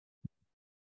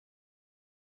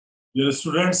Dear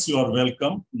students, you are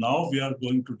welcome. Now we are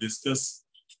going to discuss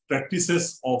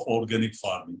practices of organic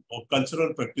farming or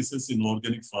cultural practices in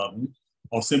organic farming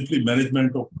or simply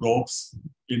management of crops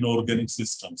in organic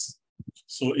systems.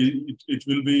 So it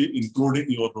will be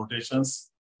including your rotations,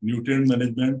 nutrient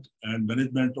management, and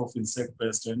management of insect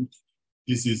pests and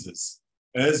diseases.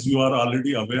 As you are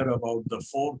already aware about the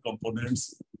 4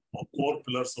 components or core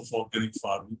pillars of organic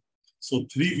farming, so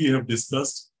 3 we have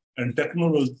discussed and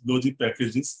technology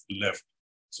packages left.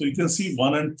 So you can see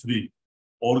 1 and 3.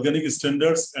 Organic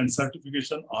standards and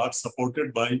certification are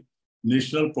supported by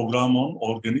National Program on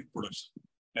Organic Production,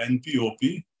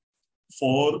 NPOP,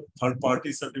 for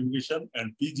third-party certification,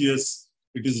 and PGS,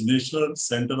 it is National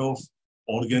Center of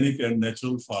Organic and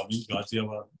Natural Farming,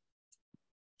 Ghaziabad.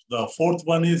 The 4th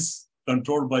one is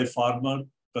controlled by farmer,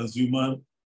 consumer,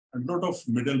 and a lot of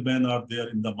middlemen are there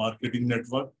in the marketing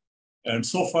network. And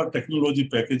so far, technology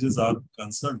packages are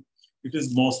concerned. It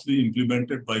is mostly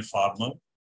implemented by farmer,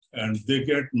 and they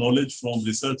get knowledge from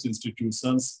research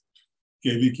institutions,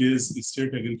 KVKs,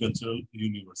 state agricultural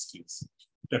universities.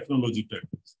 Technology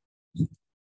package.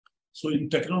 So in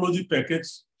technology package,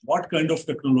 what kind of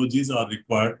technologies are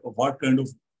required, or what kind of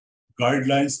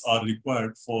guidelines are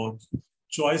required for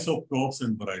choice of crops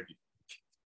and variety?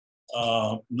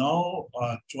 Now,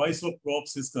 choice of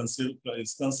crops is concerned,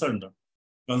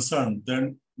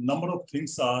 then number of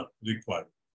things are required.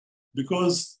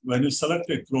 Because when you select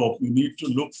a crop, you need to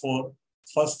look for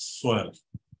first soil.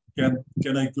 Can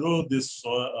I grow this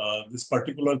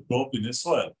particular crop in a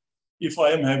soil? If I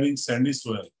am having sandy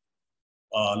soil,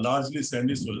 largely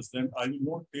sandy soils, then I will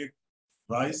not take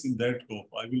rice in that crop.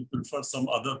 I will prefer some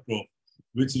other crop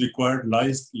which required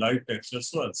light texture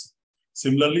soils.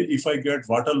 Similarly, if I get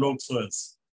waterlogged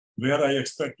soils where I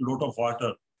expect a lot of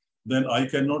water, then I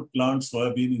cannot plant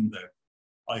soybean in that.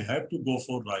 I have to go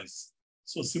for rice.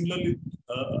 So similarly,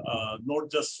 not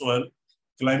just soil,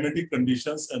 climatic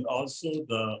conditions and also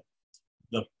the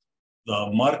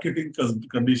marketing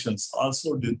conditions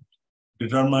also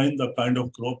determine the kind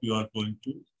of crop you are going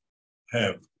to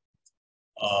have.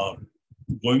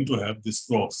 This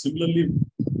crop. Similarly,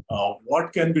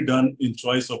 what can be done in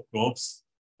choice of crops?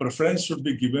 Preference should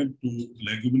be given to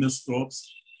leguminous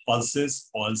crops, pulses,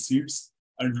 oilseeds,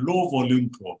 and low volume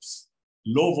crops.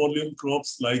 Low volume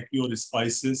crops like your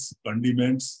spices,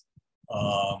 condiments,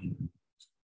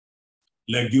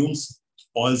 legumes,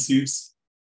 oilseeds,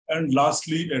 and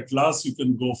lastly, at last you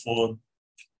can go for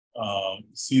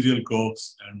cereal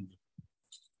crops and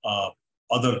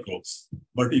other crops.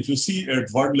 But if you see at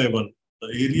world level, the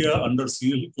area under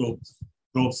cereal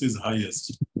crops is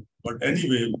highest. But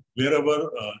anyway, wherever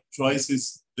choice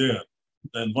is there,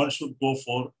 then one should go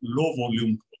for low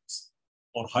volume crops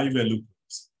or high value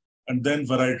crops. And then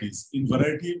varieties. In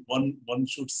variety, one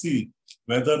should see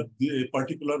whether a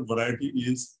particular variety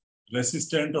is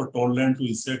resistant or tolerant to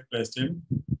insect pests and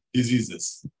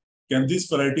diseases. Can this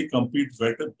variety compete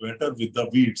better with the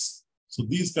weeds? So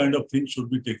these kind of things should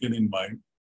be taken in mind.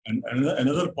 And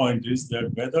another point is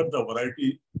that whether the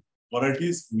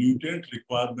variety's nutrient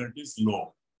requirement is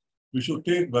low. We should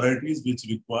take varieties which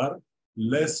require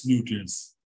less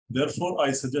nutrients. Therefore,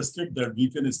 I suggested that we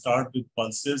can start with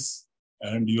pulses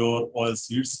and your oil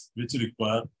seeds which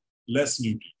require less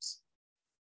nutrients.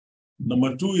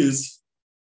 Number 2 is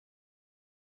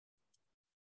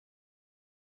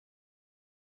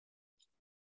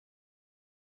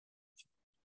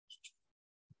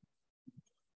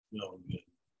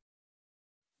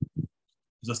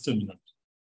just a minute.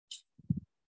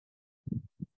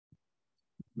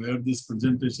 Where this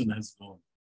presentation has gone.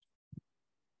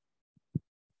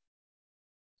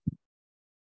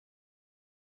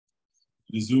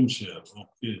 Resume share.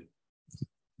 Okay.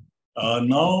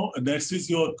 Now, next is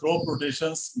your crop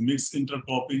rotations, mixed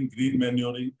intercropping, green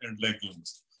manuring, and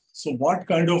legumes. So what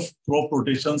kind of crop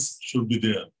rotations should be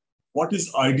there? What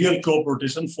is ideal crop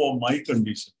rotation for my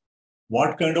condition?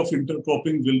 What kind of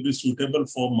intercropping will be suitable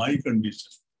for my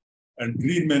condition? And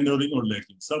green manuring or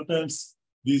legumes. Sometimes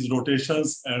these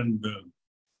rotations and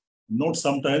not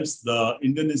sometimes the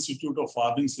Indian Institute of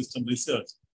Farming System Research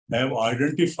have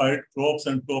identified crops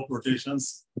and crop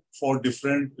rotations for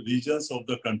different regions of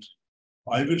the country.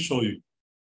 I will show you.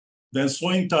 Then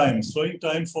sowing time. Sowing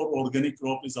time for organic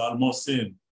crop is almost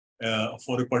same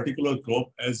for a particular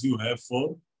crop as you have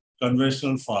for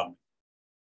conventional farming.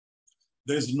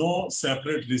 There is no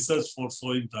separate research for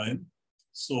sowing time.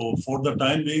 So for the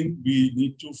time being, we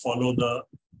need to follow the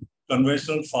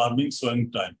conventional farming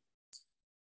sowing time.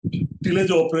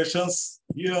 Tillage operations,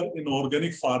 here in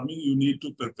organic farming, you need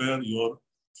to prepare your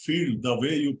field the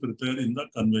way you prepare in the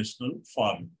conventional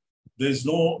farming. There is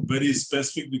no very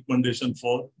specific recommendation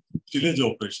for tillage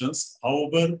operations.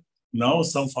 However, now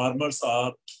some farmers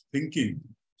are thinking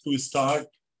to start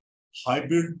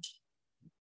hybrid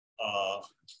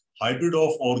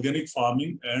of organic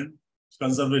farming and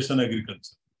conservation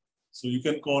agriculture. So you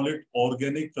can call it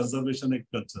organic conservation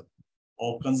agriculture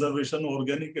or conservation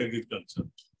organic agriculture.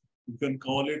 You can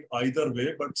call it either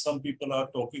way, but some people are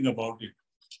talking about it,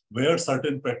 where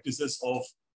certain practices of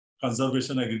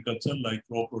conservation agriculture like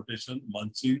crop rotation,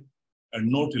 mulching, and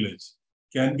no tillage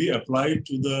can be applied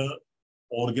to the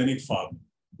organic farming.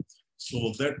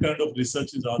 So that kind of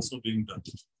research is also being done.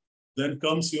 Then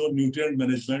comes your nutrient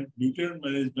management. Nutrient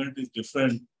management is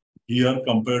different here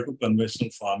compared to conventional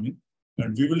farming,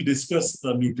 and we will discuss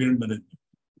the nutrient management.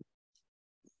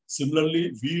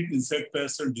 Similarly, weed, insect,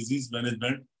 pest, and disease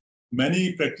management,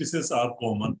 many practices are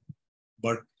common,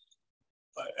 but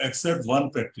except one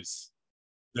practice,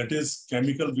 that is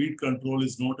chemical weed control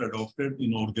is not adopted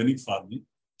in organic farming.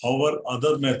 However,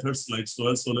 other methods like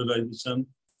soil solarization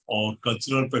or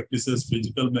cultural practices,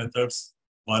 physical methods,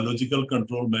 biological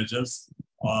control measures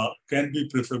can be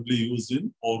preferably used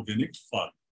in organic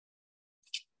farming.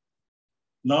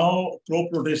 Now, crop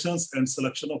rotations and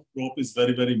selection of crop is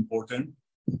very, very important.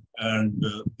 And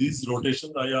these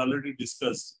rotations I already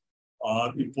discussed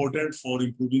are important for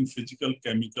improving physical,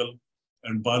 chemical,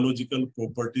 and biological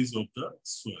properties of the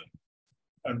soil.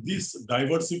 And this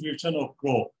diversification of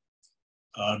crop,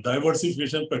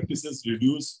 diversification practices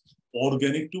reduce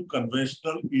organic to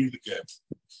conventional yield gap.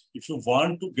 If you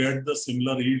want to get the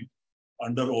similar yield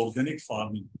under organic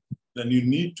farming, then you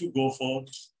need to go for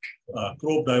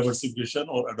crop diversification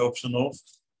or adoption of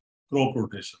crop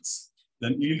rotations.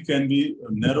 Then yield can be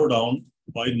narrowed down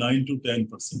by 9 to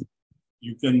 10%.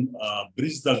 You can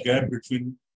bridge the gap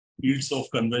between yields of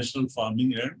conventional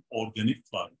farming and organic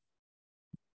farming.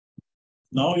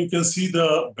 Now you can see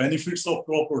the benefits of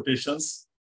crop rotations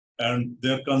and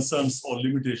their concerns or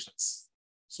limitations.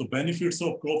 So benefits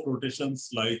of crop rotations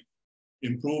like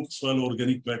improved soil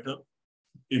organic matter,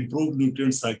 improved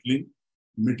nutrient cycling,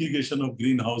 mitigation of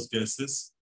greenhouse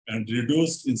gases, and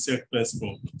reduced insect pest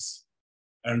problems.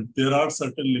 And there are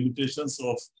certain limitations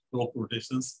of crop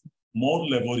rotations, more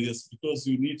laborious because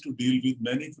you need to deal with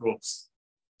many crops.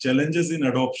 Challenges in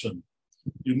adoption.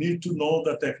 You need to know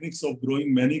the techniques of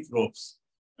growing many crops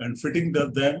and fitting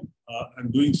them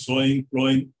and doing sowing,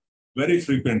 plowing very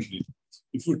frequently.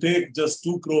 If you take just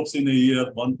 2 crops in a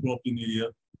year, 1 crop in a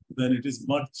year, then it is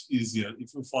much easier.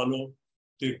 If you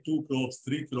take 2 crops,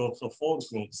 3 crops, or 4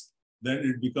 crops, then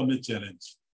it becomes a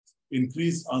challenge.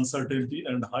 Increased uncertainty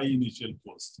and high initial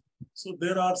cost. So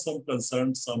there are some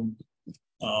concerns, some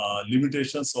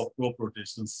limitations of crop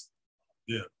rotations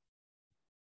there.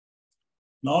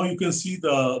 Now you can see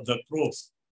the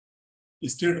crops,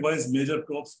 state-wise major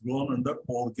crops grown under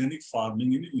organic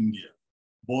farming in India,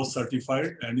 both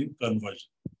certified and in conversion.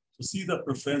 So see the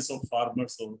preference of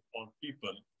farmers or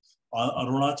people.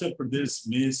 Arunachal Pradesh,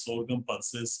 maize, sorghum,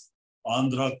 pulses.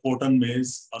 Andhra, cotton,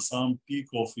 maize. Assam, tea,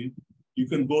 coffee. You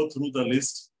can go through the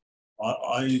list.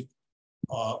 I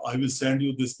will send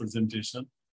you this presentation.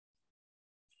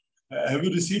 Have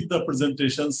you received the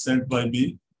presentation sent by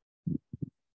me?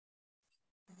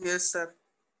 Yes, sir.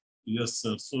 Yes,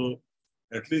 sir. So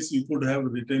at least you could have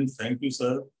written, thank you,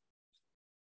 sir.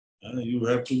 You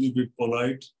have to be a bit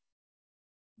polite.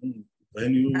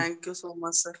 When you, thank you so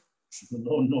much, sir.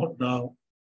 No, not now.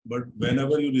 But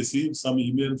whenever you receive some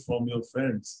email from your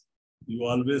friends, you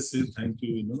always say thank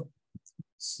you, you know.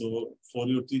 So for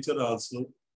your teacher also,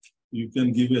 you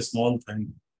can give a small thank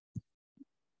you.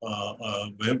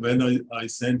 When I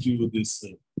sent you this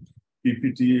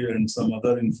PPT and some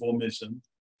other information,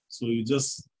 so you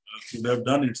just could have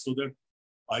done it so that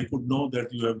I could know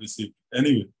that you have received.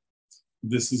 Anyway,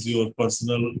 this is your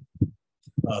personal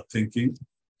thinking.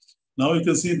 Now you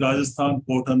can see Rajasthan,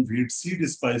 cotton, wheat, seed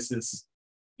spices.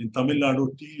 In Tamil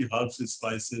Nadu, tea, herbs,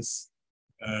 spices,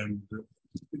 and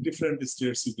in different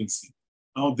states you can see.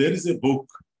 Now there is a book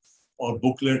or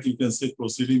booklet, you can say,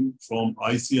 proceeding from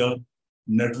ICR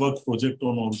Network Project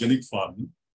on Organic Farming.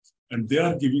 And they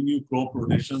are giving you crop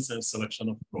rotations and selection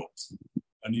of crops.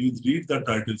 And you read the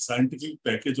title, Scientific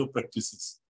Package of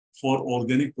Practices for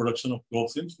Organic Production of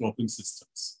Crops in Cropping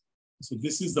Systems. So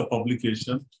this is the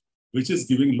publication which is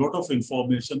giving a lot of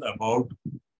information about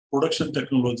production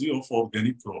technology of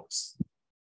organic crops.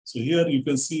 So here you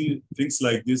can see things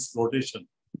like this rotation.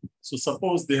 So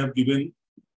suppose they have given,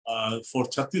 for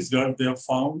Chhattisgarh, they have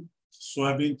found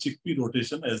soybean chickpea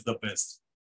rotation as the best.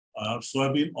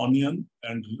 Soybean, onion,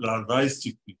 and rice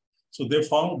chickpea. So they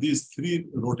found these 3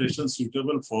 rotations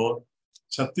suitable for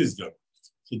Chhattisgarh.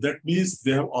 So that means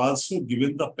they have also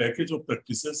given the package of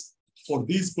practices for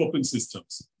these cropping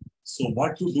systems. So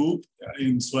what to do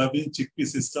in soybean chickpea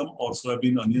system or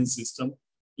soybean onion system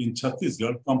in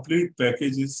Chhattisgarh, complete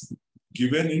package is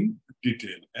given in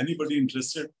detail. Anybody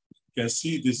interested can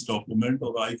see this document,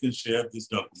 or I can share this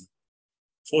document.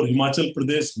 For Himachal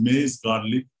Pradesh, maize,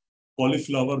 garlic,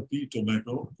 cauliflower, pea,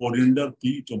 tomato, coriander,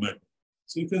 pea, tomato.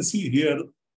 So you can see here,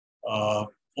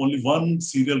 only one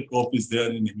cereal crop is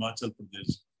there in Himachal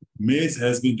Pradesh. Maize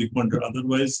has been recommended,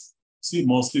 otherwise, see,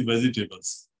 mostly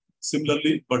vegetables.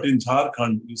 Similarly, but in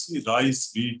Jharkhand, you see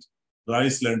rice, wheat,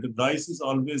 rice, lentil. Rice is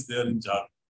always there in Jharkhand.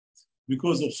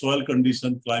 Because of soil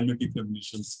condition, climatic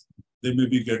conditions, they may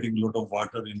be getting a lot of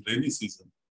water in rainy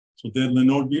season. So there may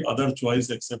not be other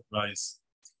choice except rice.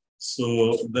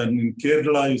 So then in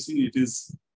Kerala, you see, it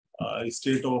is a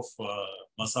state of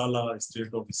masala, a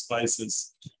state of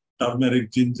spices, turmeric,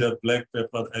 ginger, black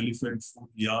pepper, elephant food,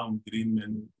 yam, green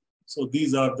menu. So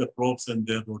these are the crops and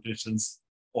their rotations,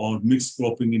 or mixed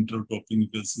cropping, intercropping, you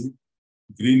can see.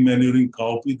 Green manuring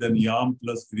cowpea, then yam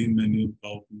plus green manure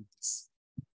cowpea.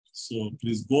 So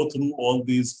please go through all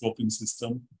these cropping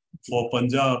system. For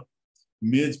Punjab,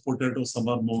 maize, potato,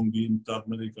 summer mung bean,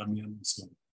 turmeric, onion, and so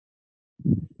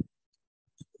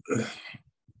on.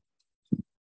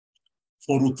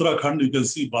 For Uttarakhand, you can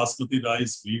see basmati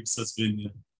rice, wheat,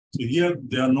 sesbania. So here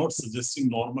they are not suggesting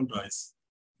normal rice.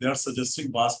 They are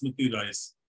suggesting basmati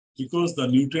rice because the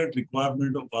nutrient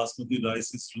requirement of basmati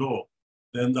rice is low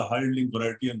than the high-yielding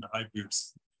variety and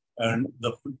hybrids. And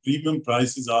the premium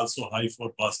price is also high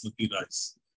for basmati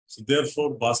rice. So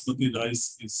therefore, basmati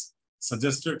rice is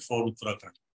suggested for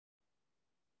Uttarakhand.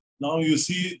 Now you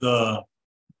see the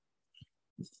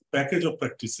package of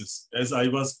practices. As I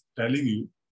was telling you,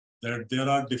 that there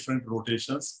are different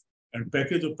rotations and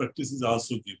package of practice is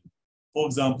also given. For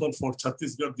example, for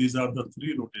Chhattisgarh, these are the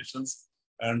 3 rotations.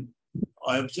 And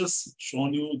I have just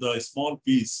shown you the small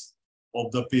piece of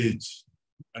the page.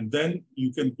 And then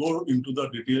you can go into the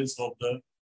details of the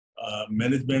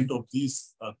management of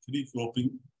these 3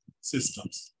 cropping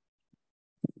systems.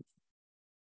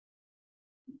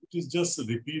 It is just a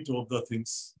repeat of the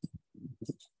things.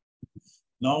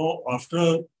 Now,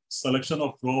 after selection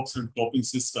of crops and cropping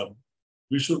system,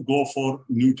 we should go for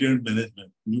nutrient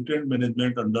management. Nutrient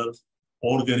management under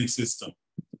organic system.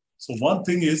 So one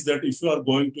thing is that if you are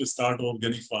going to start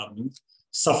organic farming,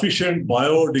 sufficient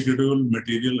biodegradable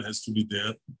material has to be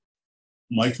there.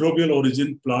 Microbial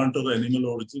origin, plant or animal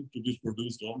origin to be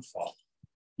produced on farm.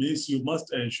 Means you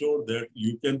must ensure that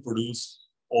you can produce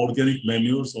organic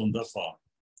manures on the farm.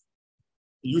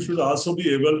 You should also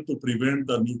be able to prevent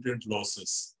the nutrient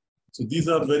losses. So these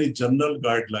are very general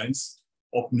guidelines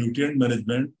of nutrient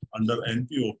management under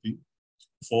NPOP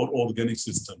for organic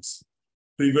systems.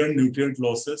 Prevent nutrient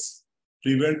losses,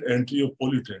 prevent entry of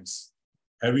pollutants,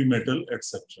 heavy metal,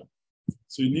 etc.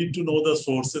 So you need to know the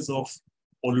sources of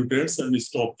pollutants and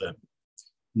stop them.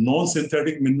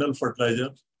 Non-synthetic mineral fertilizer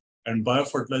and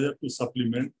biofertilizer to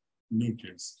supplement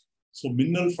nutrients. So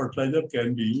mineral fertilizer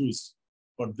can be used,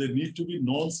 but they need to be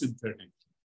non-synthetic.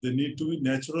 They need to be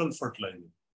natural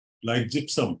fertilizer. Like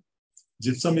gypsum.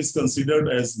 Gypsum is considered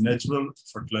as natural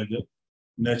fertilizer,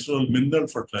 natural mineral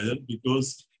fertilizer,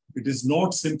 because it is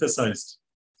not synthesized.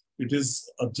 It is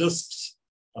just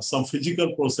some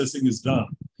physical processing is done,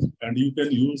 and you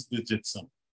can use the gypsum.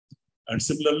 And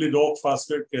similarly, rock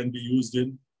phosphate can be used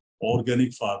in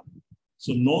organic farming.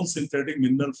 So non-synthetic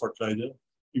mineral fertilizer,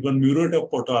 even muriate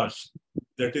of potash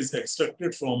that is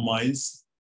extracted from mines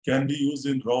can be used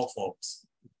in raw forms.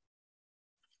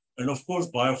 And of course,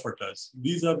 biofertilizer.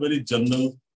 These are very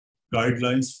general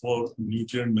guidelines for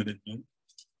nutrient management.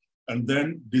 And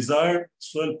then desired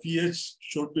soil pH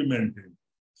should be maintained.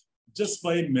 Just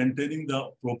by maintaining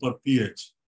the proper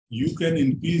pH, you can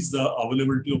increase the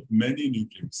availability of many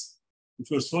nutrients. If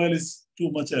your soil is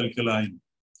too much alkaline,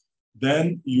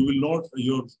 then you will not,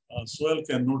 your soil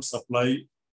cannot supply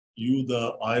you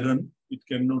the iron, it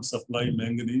cannot supply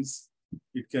manganese,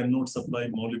 it cannot supply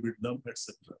molybdenum,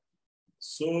 etc.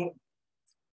 So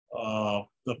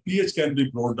the pH can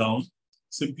be brought down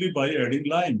simply by adding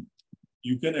lime.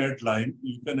 You can add lime,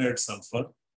 you can add sulfur.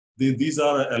 These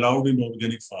are allowed in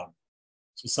organic farm.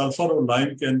 So sulfur or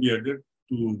lime can be added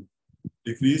to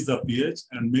decrease the pH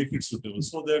and make it suitable,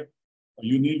 so that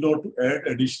you need not to add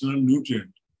additional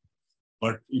nutrient.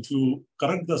 But if you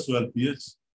correct the soil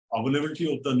pH,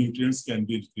 availability of the nutrients can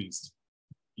be increased.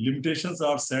 Limitations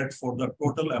are set for the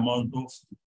total amount of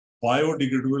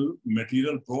biodegradable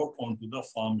material brought onto the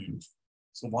farm use.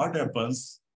 So what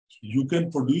happens, you can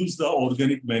produce the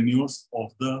organic manures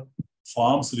of the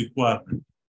farm's requirement,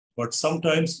 but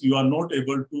sometimes you are not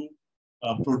able to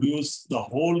produce the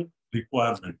whole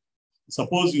requirement.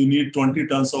 Suppose you need 20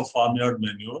 tons of farmyard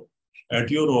manure, at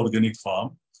your organic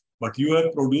farm, but you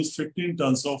have produced 15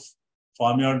 tons of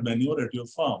farmyard manure at your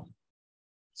farm.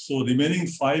 So remaining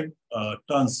 5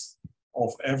 tons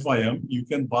of FYM, you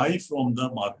can buy from the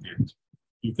market.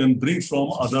 You can bring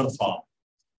from other farm.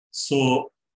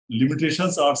 So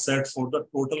limitations are set for the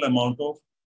total amount of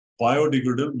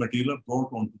biodegradable material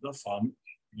brought onto the farm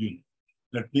unit.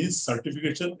 That means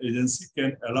certification agency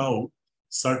can allow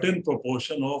certain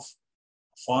proportion of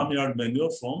farmyard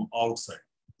manure from outside.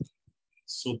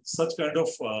 So such kind of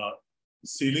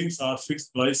ceilings are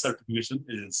fixed by certification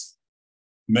agency.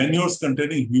 Manures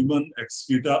containing human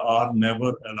excreta are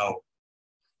never allowed.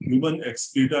 Human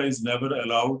excreta is never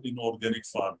allowed in organic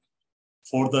farming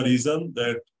for the reason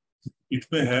that it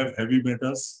may have heavy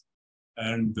metals,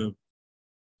 and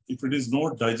if it is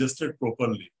not digested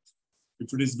properly,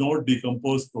 if it is not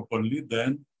decomposed properly,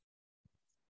 then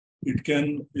it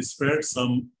can spread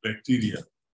some bacteria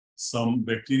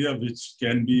which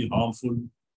can be harmful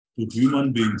to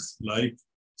human beings, like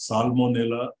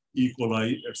Salmonella, E.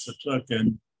 coli, etc.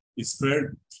 can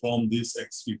spread from this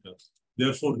excreta.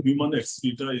 Therefore, human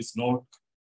excreta is not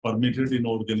permitted in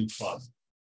organic farming.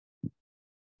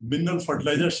 Mineral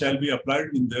fertilizer shall be applied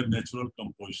in their natural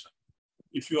composition.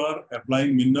 If you are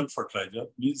applying mineral fertilizer,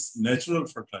 means natural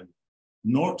fertilizer,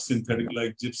 not synthetic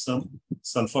like gypsum,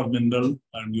 sulfur mineral,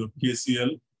 and your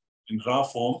KCl in raw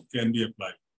form can be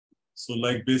applied. So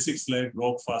like basic slag,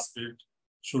 rock phosphate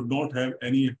should not have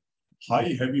any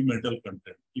high heavy metal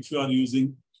content. If you are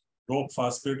using rock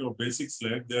phosphate or basic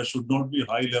slag, there should not be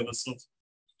high levels of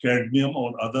cadmium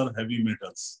or other heavy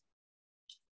metals.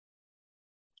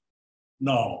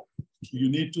 Now,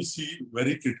 you need to see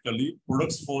very critically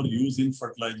products for use in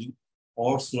fertilizing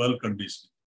or soil conditioning.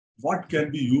 What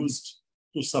can be used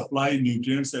to supply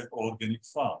nutrients at organic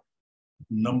farm?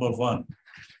 Number one,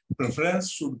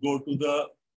 preference should go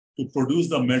to produce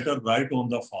the matter right on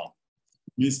the farm.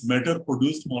 Means matter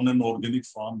produced on an organic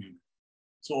farm unit.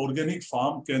 So organic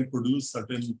farm can produce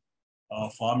certain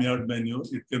farmyard manure.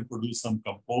 It can produce some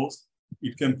compost.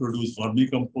 It can produce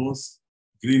vermicompost.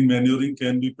 Green manuring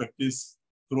can be practiced.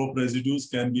 Crop residues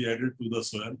can be added to the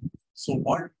soil. So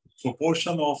what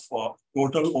proportion of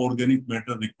total organic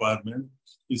matter requirement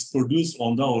is produced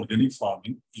on the organic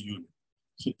farming unit?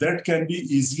 So that can be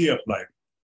easily applied.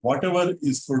 Whatever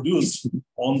is produced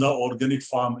on the organic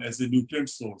farm as a nutrient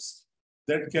source,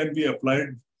 that can be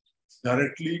applied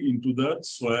directly into the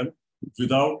soil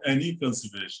without any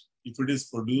consideration if it is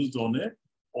produced on an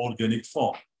organic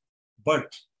farm.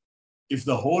 But if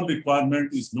the whole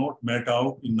requirement is not met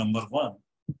out in number one,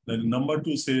 then number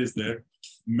two says that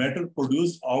matter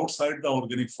produced outside the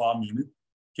organic farm unit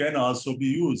can also be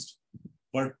used,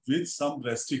 but with some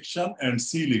restriction and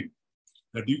ceiling,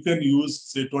 that you can use,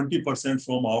 say, 20%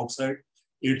 from outside,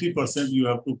 80% you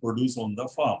have to produce on the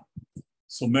farm.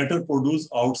 So matter produced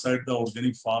outside the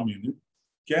organic farm unit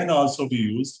can also be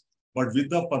used, but with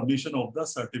the permission of the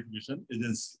certification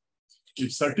agency.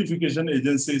 If certification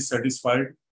agency is satisfied,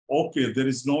 okay, there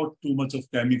is not too much of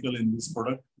chemical in this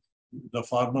product, the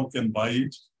farmer can buy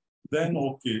it, then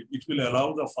okay, it will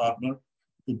allow the farmer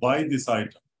to buy this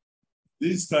item.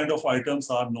 These kind of items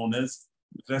are known as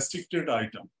restricted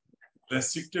item,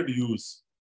 restricted use.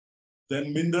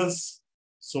 Then minerals,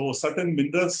 so certain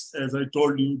minerals, as I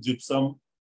told you, gypsum,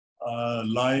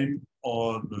 lime,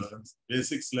 or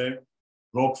basic slag,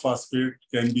 rock phosphate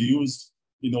can be used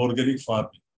in organic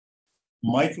farming.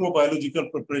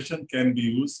 Microbiological preparation can be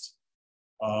used.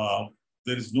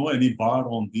 There is no any bar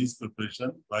on these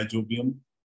preparation, rhizobium,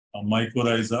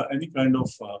 mycorrhiza, any kind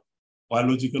of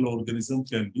biological organism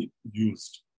can be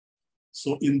used.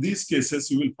 So in these cases,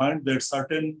 you will find that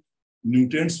certain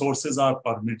nutrient sources are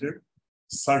permitted,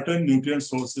 certain nutrient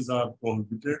sources are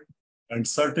prohibited, and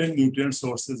certain nutrient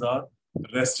sources are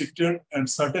restricted, and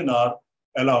certain are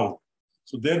allowed.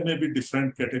 So there may be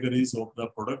different categories of the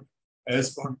product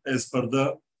as per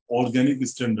the organic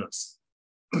standards.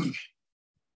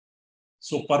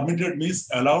 So permitted means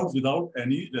allowed without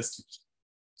any restriction.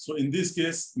 So in this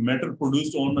case, matter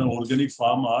produced on an organic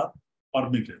farm are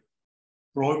permitted.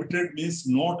 Prohibited means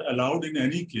not allowed in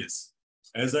any case.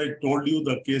 As I told you,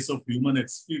 the case of human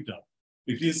excreta,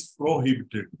 it is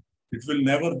prohibited. It will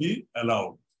never be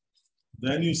allowed.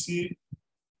 Then you see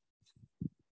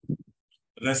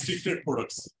restricted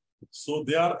products. So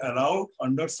they are allowed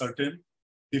under certain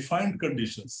defined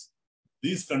conditions.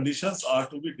 These conditions are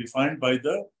to be defined by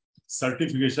the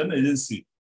certification agency.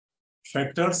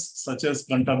 Factors such as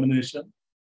contamination,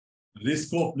 risk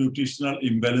of nutritional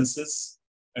imbalances,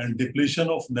 and depletion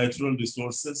of natural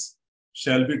resources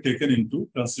shall be taken into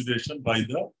consideration by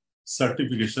the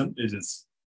certification agency.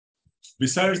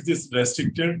 Besides this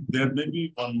restricted, there may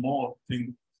be one more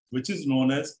thing which is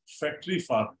known as factory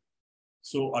farming.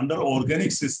 So under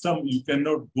organic system, you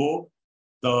cannot go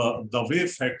the way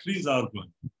factories are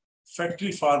going.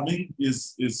 Factory farming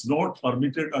is not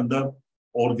permitted under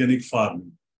organic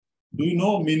farming. Do you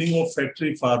know meaning of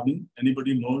factory farming?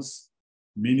 Anybody knows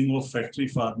meaning of factory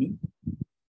farming?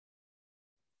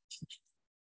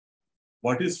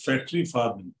 What is factory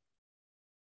farming?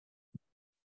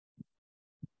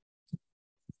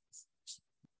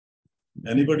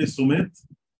 Anybody, Sumit?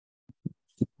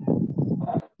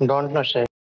 Don't know, sir.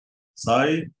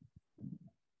 Sai?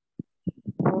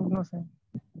 Don't know, sir.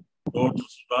 Don't know.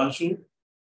 Sudhanshu?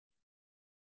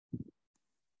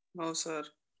 No, sir.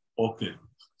 Okay.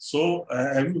 So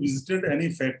have you visited any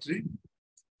factory?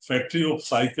 Factory of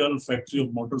cycle, factory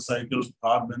of motorcycle,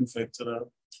 car manufacturer,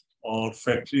 or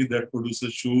factory that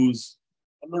produces shoes?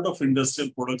 A lot of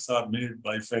industrial products are made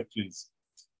by factories.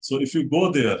 So if you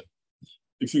go there,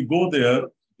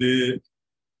 the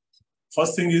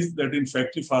first thing is that in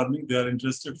factory farming, they are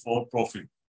interested for profit.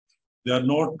 They are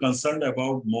not concerned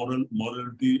about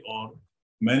morality or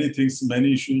many things,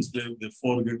 many issues. They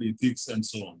forget ethics and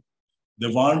so on. They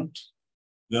want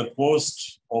their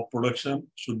cost of production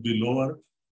should be lower,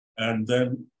 and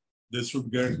then they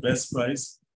should get best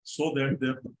price so that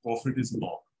their profit is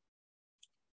more.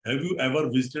 Have you ever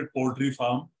visited poultry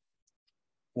farm?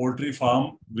 Poultry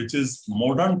farm, which is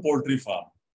modern poultry farm.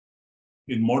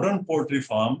 In modern poultry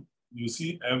farm, you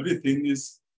see everything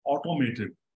is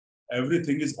automated.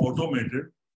 Everything is automated.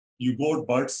 You got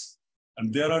birds,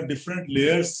 and there are different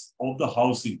layers of the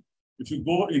housing. If you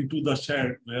go into the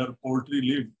shed where poultry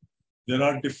live, there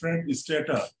are different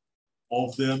strata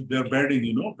of their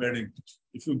bedding, bedding.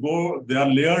 If you go, they are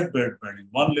layered bedding,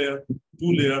 1 layer,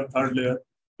 2 layer, 3rd layer,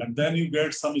 and then you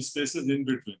get some spaces in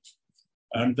between.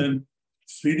 And then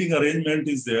feeding arrangement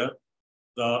is there.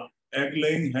 The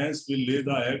egg-laying hens will lay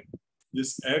the egg.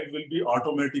 This egg will be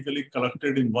automatically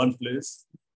collected in one place.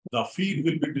 The feed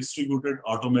will be distributed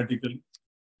automatically.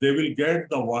 They will get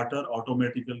the water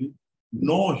automatically.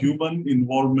 No human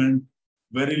involvement,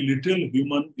 very little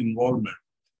human involvement.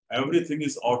 Everything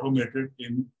is automated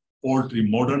in poultry,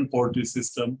 modern poultry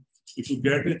system. If you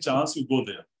get a chance, you go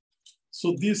there.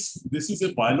 So this is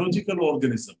a biological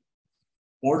organism.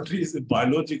 Poultry is a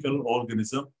biological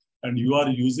organism, and you are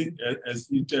using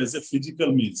it as a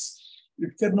physical means.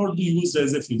 It cannot be used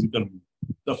as a physical means.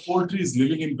 The poultry is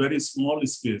living in very small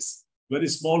space, very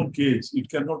small cage. It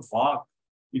cannot walk.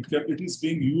 It is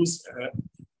being used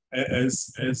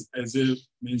as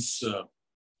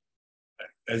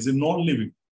a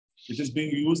non-living. It is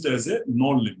being used as a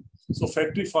non-living. So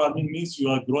factory farming means you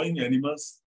are growing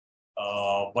animals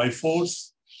by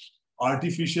force,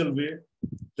 artificial way.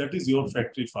 That is your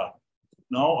factory farm.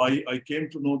 Now I came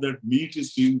to know that meat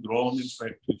is being grown in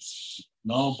factories.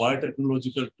 Now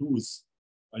biotechnological tools,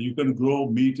 you can grow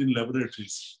meat in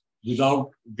laboratories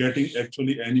without getting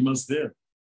actually animals there.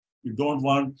 You don't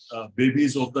want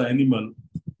babies of the animal,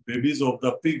 babies of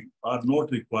the pig are not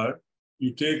required.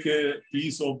 You take a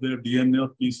piece of their DNA or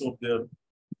piece of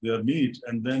their meat,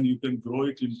 and then you can grow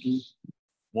it into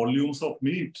volumes of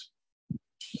meat.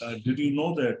 Did you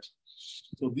know that?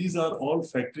 So these are all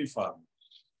factory farming,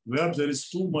 where there is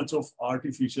too much of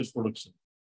artificial production.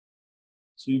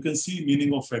 So you can see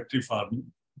meaning of factory farming.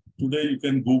 Today you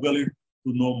can Google it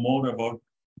to know more about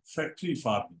factory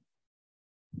farming.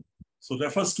 So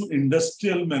refers to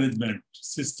industrial management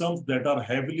systems that are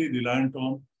heavily reliant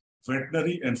on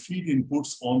veterinary and feed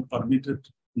inputs on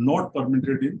not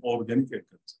permitted in organic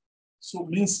agriculture. So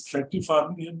means factory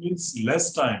farming means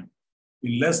less time.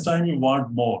 In less time, you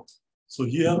want more. So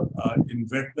here in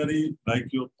veterinary, like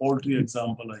your poultry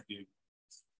example I gave,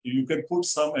 you can put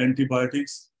some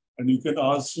antibiotics and you can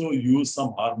also use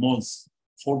some hormones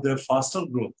for their faster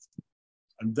growth.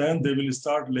 And then they will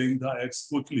start laying the eggs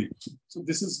quickly. So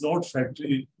this is not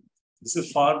factory, this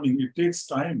is farming. It takes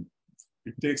time.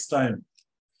 It takes time.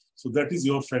 So that is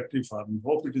your factory farming.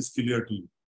 Hope it is clear to you.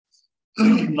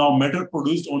 Now, matter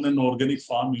produced on an organic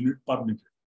farm unit permitted,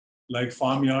 like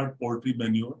farmyard poultry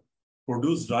manure,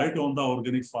 produced right on the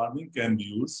organic farming can be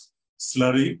used.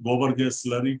 Slurry, gobar gas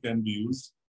slurry can be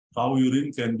used. Cow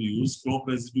urine can be used. Crop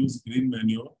residues, green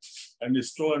manure, and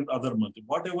straw and other material.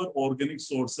 Whatever organic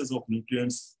sources of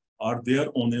nutrients are there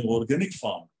on an organic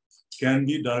farm can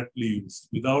be directly used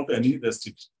without any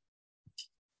restriction.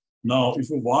 Now, if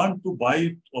you want to buy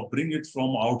it or bring it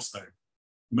from outside,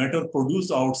 matter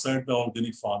produced outside the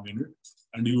organic farm unit,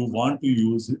 and you want to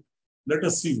use it, let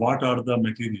us see what are the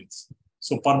materials.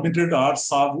 So permitted are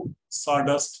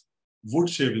sawdust, wood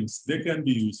shavings. They can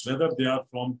be used, whether they are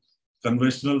from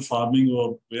conventional farming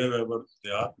or wherever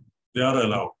they are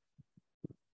allowed.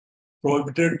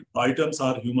 Prohibited items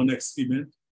are human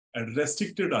excrement, and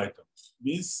restricted items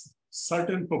means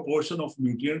certain proportion of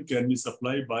nutrient can be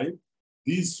supplied by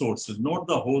these sources, not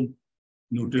the whole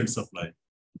nutrient supply.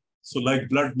 So like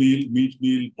blood meal, meat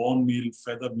meal, bone meal,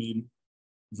 feather meal,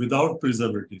 without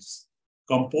preservatives.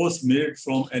 Compost made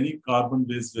from any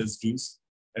carbon-based residues,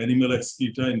 animal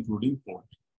excreta, including pork.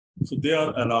 So they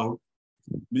are allowed,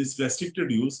 means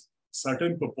restricted use,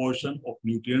 certain proportion of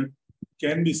nutrient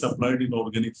can be supplied in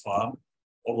organic farm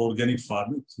or organic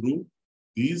farming through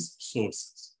these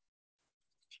sources.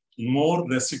 More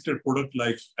restricted product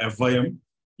like FYM,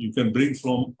 you can bring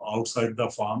from outside the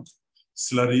farm,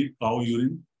 slurry, cow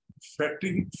urine.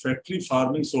 Factory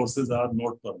farming sources are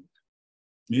not permitted.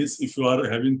 Means if you are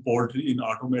having poultry in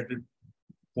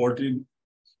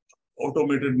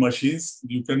automated machines,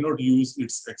 you cannot use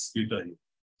its excreta here.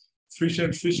 Fish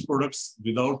and fish products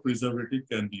without preservative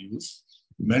can be used.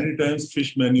 Many times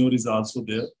fish manure is also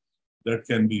there that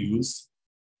can be used.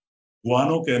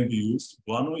 Guano can be used.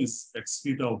 Guano is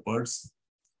excreta of birds.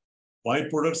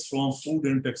 Byproducts from food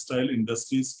and textile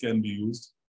industries can be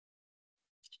used.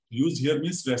 Use here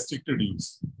means restricted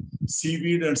use.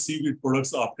 Seaweed and seaweed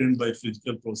products obtained by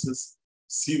physical process.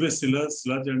 Sewage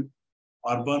sludge and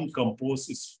urban compost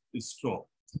is straw.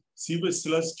 Sewage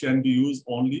sludge can be used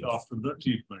only after the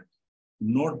treatment,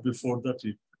 not before the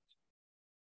treatment.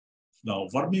 Now,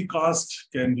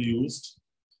 vermicast can be used.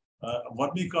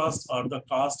 Vermicast are the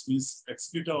cast means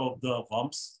excreta of the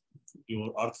worms,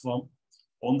 your earthworm.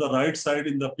 On the right side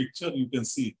in the picture, you can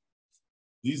see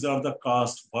these are the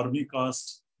cast,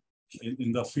 vermicast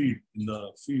in the field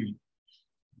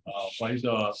by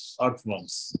the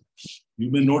earthworms. You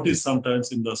may notice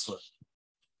sometimes in the soil.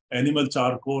 Animal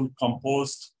charcoal,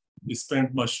 compost,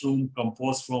 spent mushroom,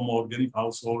 compost from organic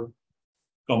household,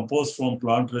 compost from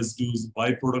plant residues,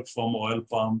 byproduct from oil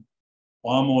palm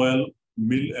oil,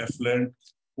 mill effluent,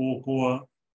 cocoa,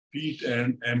 peat,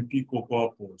 and empty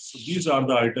cocoa pods. So these are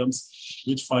the items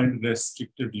which find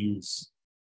restricted use.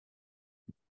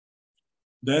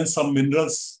 Then some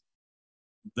minerals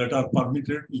that are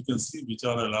permitted, you can see, which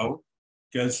are allowed.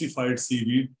 Calcified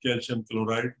seaweed, calcium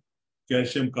chloride,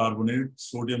 calcium carbonate,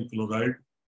 sodium chloride,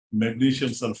 magnesium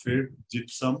sulfate,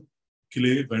 gypsum,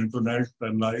 clay, bentonite,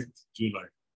 perlite, zeolite.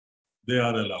 They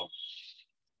are allowed.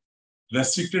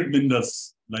 Restricted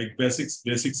minerals like basic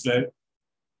slag,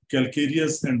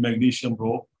 calcareous and magnesium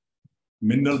rock,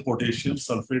 mineral potassium,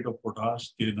 sulfate of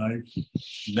potash, kainite,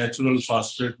 natural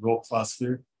phosphate, rock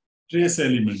phosphate, trace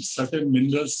elements. Certain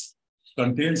minerals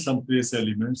contain some trace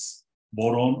elements,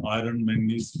 boron, iron,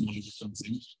 manganese, molybdenum,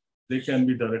 zinc. They can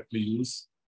be directly used.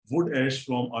 Wood ash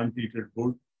from untreated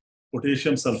wood,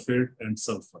 potassium sulfate, and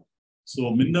sulfur.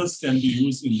 So minerals can be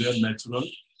used in their natural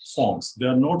forms. They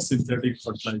are not synthetic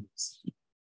fertilizers.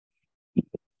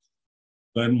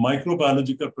 When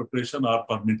microbiological preparation are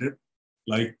permitted,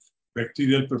 like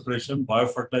bacterial preparation,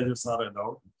 biofertilizers are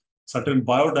allowed. Certain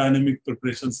biodynamic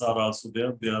preparations are also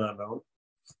there, they are allowed.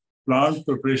 Plant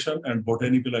preparation and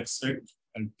botanical extract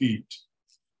and peat.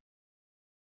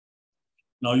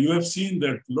 Now you have seen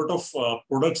that a lot of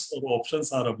products or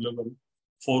options are available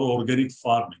for organic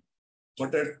farming.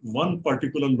 But at one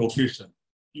particular location,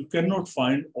 you cannot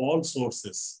find all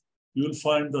sources. You will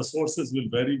find the sources will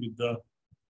vary with the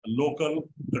local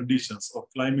conditions or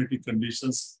climatic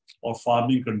conditions or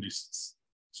farming conditions.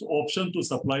 So option to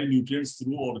supply nutrients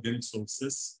through organic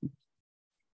sources.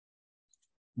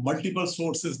 Multiple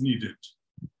sources needed.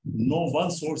 No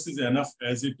one source is enough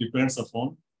as it depends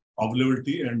upon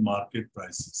availability and market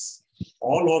prices.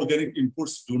 All organic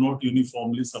inputs do not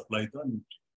uniformly supply the nutrient.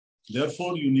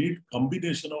 Therefore, you need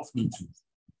combination of nutrients.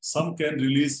 Some can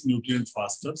release nutrients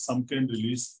faster, some can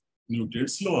release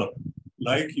nutrients slower.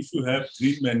 Like if you have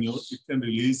green manure, it can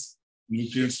release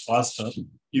nutrients faster.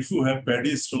 If you have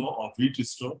paddy straw or wheat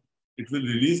straw, it will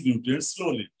release nutrients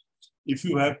slowly. If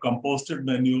you have composted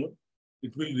manure,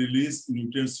 it will release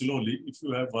nutrients slowly. If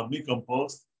you have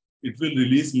vermicompost, it will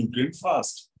release nutrients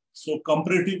fast. So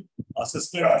comparative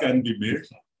assessment can be made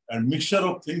and mixture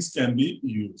of things can be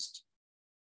used.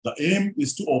 The aim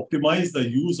is to optimize the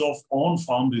use of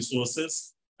on-farm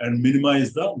resources and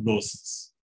minimize the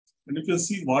losses. And you can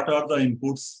see what are the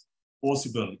inputs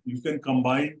possible. You can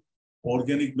combine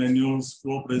organic manures,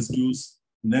 crop residues,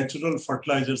 natural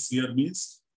fertilizers here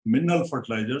means mineral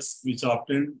fertilizers which are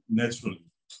obtained naturally.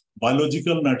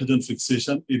 Biological nitrogen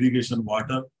fixation, irrigation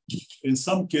water. In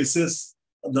some cases,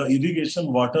 the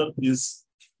irrigation water is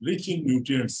rich in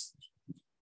nutrients.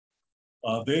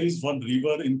 There is one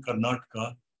river in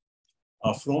Karnataka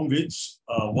from which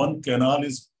one canal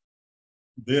is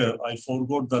there. I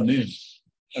forgot the name.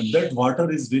 And that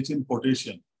water is rich in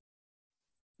potassium.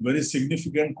 very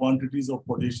significant quantities of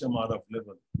potassium are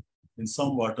available in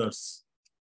some waters.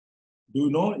 Do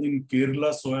you know in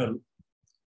Kerala soil,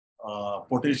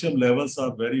 potassium levels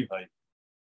are very high.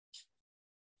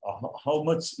 How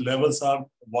much levels are,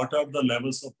 what are the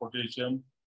levels of potassium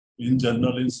in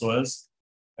general in soils?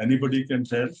 Anybody can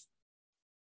tell?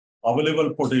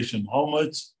 Available potassium, how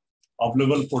much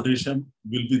available potassium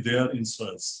will be there in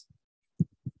soils?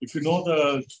 If you know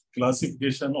the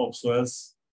classification of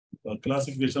soils,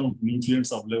 classification of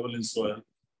nutrients available in soil,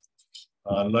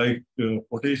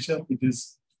 potassium, it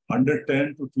is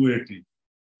 110 to 280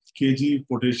 kg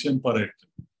potassium per hectare.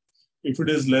 If it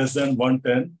is less than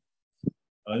 110,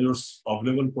 your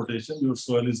available potassium, your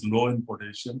soil is low in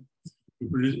potassium.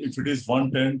 If it is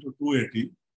 110 to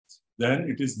 280, then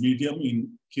it is medium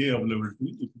in K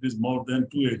availability. If it is more than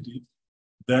 280,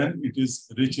 then it is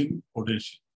rich in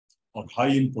potassium or high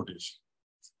in potassium.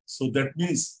 So that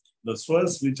means the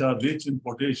soils which are rich in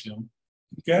potassium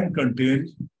can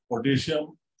contain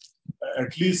potassium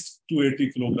at least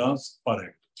 280 kilograms per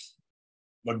hectare.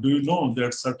 But do you know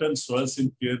that certain soils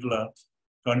in Kerala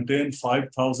contain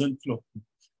 5,000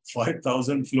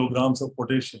 kilograms of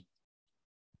potassium?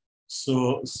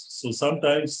 So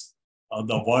sometimes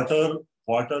the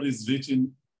water is rich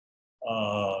in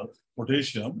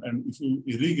potassium, and if you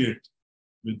irrigate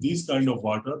with this kind of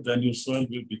water, then your soil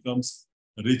will becomes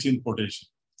rich in potassium.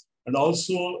 And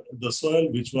also the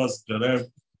soil which was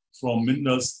derived from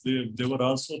minerals, they were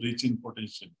also rich in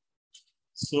potassium.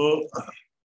 So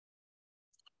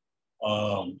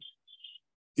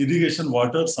irrigation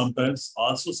water sometimes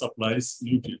also supplies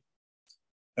nutrients.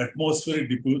 Atmospheric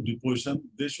deposition,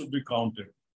 they should be counted.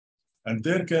 And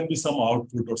there can be some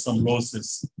output or some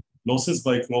losses. Losses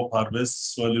by crop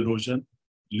harvest, soil erosion,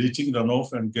 leaching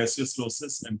runoff, and gaseous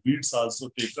losses, and weeds also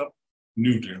take up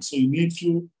nutrients. So you need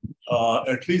to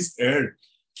at least add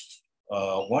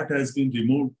what has been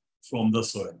removed from the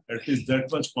soil. At least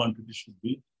that much quantity should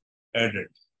be added.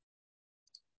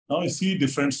 Now you see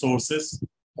different sources,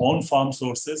 on-farm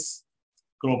sources,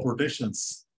 crop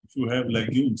rotations. If you have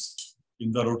legumes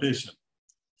in the rotation,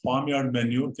 farmyard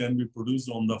manure can be produced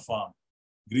on the farm.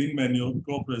 Green manure,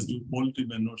 crop residue, poultry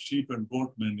manure, sheep and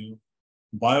goat manure,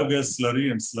 biogas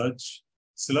slurry and sludge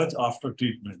after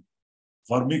treatment,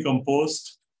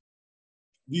 vermicompost.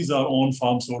 These are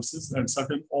on-farm sources, and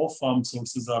certain off-farm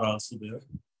sources are also there.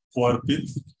 Coir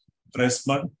pith, press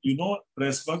mud. You know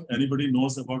press mud? Anybody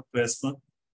knows about press mud?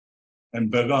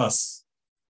 And bagasse.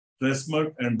 Press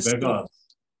mud and bagasse.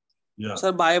 Yeah.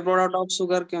 Sir, byproduct of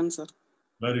sugar cane, sir.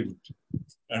 Very good.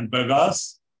 And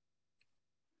bagasse?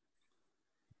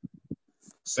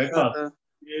 Bagasse.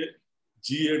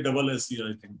 G-A-S-S-E,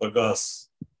 I think. Bagasse.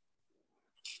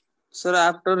 Sir,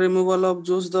 after removal of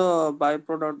juice, the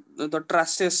byproduct, the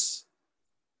trashes,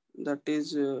 that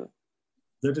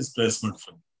is press mud.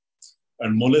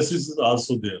 And molasses is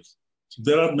also there. So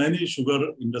there are many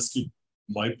sugar industry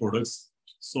byproducts.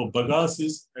 So bagasse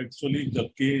is actually the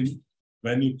cane.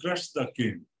 When you crush the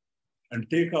cane and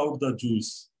take out the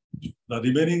juice, the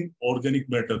remaining organic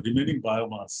matter, remaining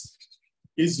biomass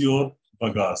is your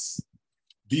bagasse.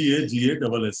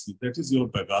 B-A-G-A-S-S-E. That is your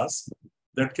bagasse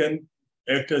that can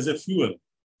act as a fuel.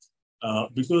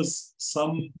 Because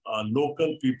some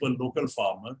local people, local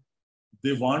farmer,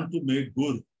 they want to make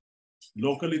gur.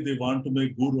 Locally, they want to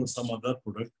make gur or some other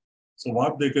product. So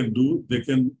what they can do,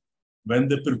 when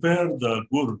they prepare the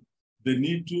gur, they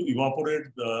need to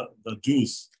evaporate the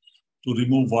juice to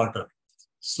remove water.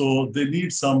 So they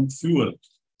need some fuel.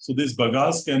 So this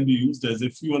bagasse can be used as a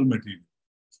fuel material.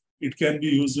 It can be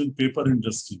used in paper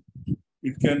industry.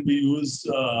 It can be used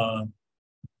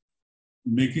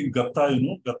making gatta, you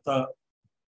know, gatta.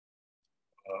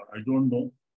 I don't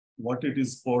know what it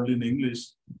is called in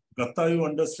English. Gatta, you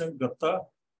understand gatta?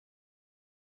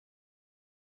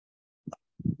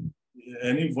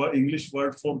 Any English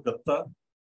word for gatta?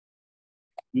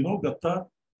 You know gatta?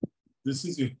 This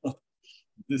is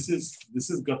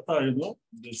gatta, you know,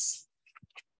 this.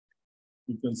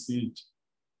 You can see it.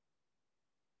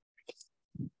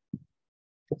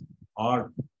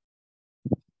 Hard.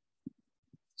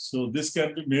 So this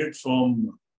can be made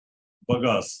from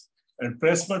bagasse. And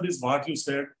press mud is what you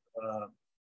said,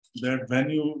 that when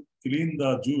you clean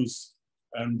the juice,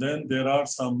 and then there are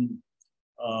some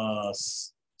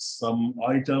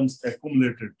items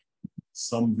accumulated,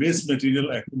 some waste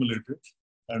material accumulated,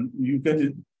 and you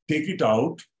can take it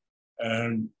out,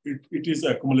 and it is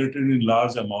accumulated in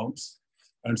large amounts.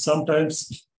 And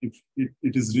sometimes it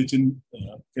is rich in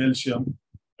calcium,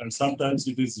 and sometimes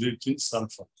it is rich in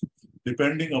sulfur,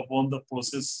 depending upon the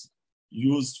process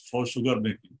used for sugar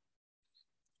making.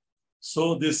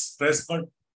 So this press mud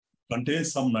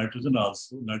contains some nitrogen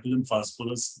also, nitrogen,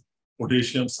 phosphorus,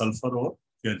 potassium, sulfur, or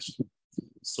calcium.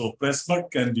 So press mud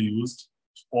can be used,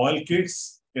 oil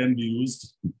cakes can be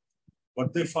used,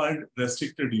 but they find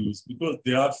restricted use because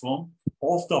they are from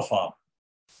off the farm.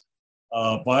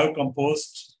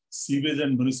 Biocompost, sewage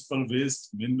and municipal waste,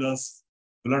 minerals,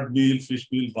 blood meal, fish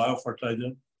meal,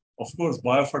 biofertilizer. Of course,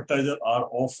 biofertilizer are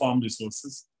off-farm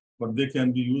resources, but they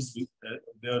can be used,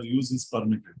 their use is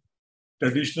permitted.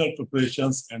 Traditional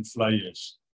preparations and fly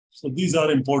ash. So these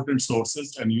are important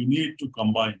sources and you need to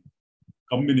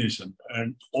combination,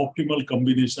 and optimal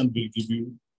combination will give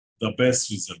you the best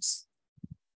results.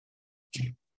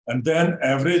 And then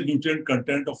average nutrient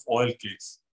content of oil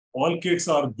cakes. Oil cakes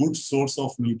are good source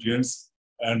of nutrients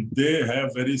and they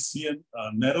have very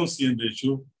narrow CN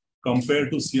ratio compared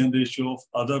to CN ratio of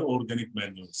other organic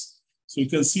manures. So you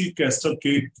can see castor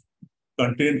cake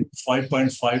contain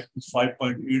 5.5 to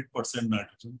 5.8%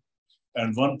 nitrogen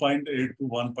and 1.8 to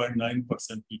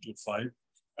 1.9% P2O5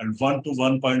 and 1 to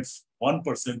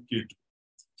 1.1% K2.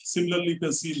 Similarly, you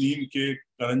can see neem cake,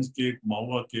 karanj cake,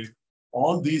 mahua cake.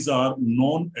 All these are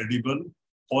non-edible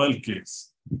oil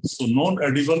cakes. So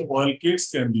non-edible oil cakes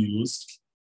can be used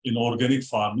in organic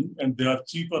farming and they are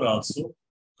cheaper also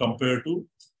compared to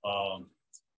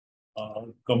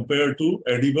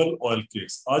edible oil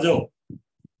cakes. Ajao.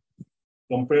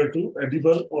 Compared to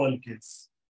edible oil cakes.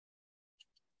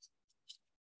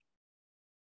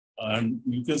 And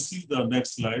you can see the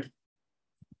next slide.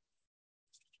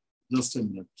 Just a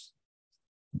minute.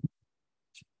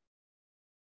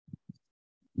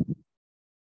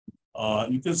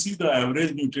 You can see the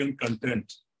average nutrient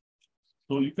content.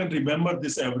 So you can remember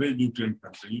this average nutrient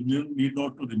content. You need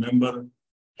not to remember.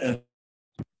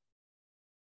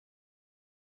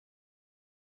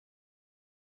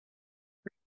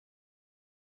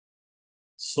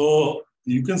 So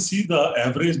you can see the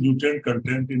average nutrient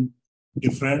content in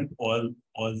different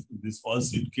these oil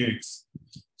seed cakes.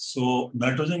 So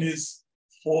nitrogen is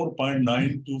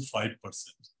 4.9 to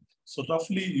 5%. So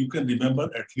roughly you can remember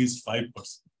at least 5%.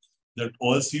 That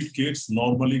oil seed cakes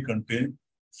normally contain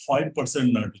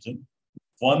 5% nitrogen,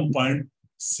 1.7%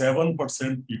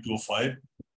 P2O5,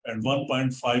 and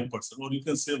 1.5%, or you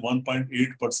can say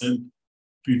 1.8%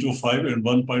 P2O5 and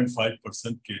 1.5%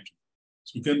 K2.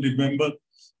 So you can remember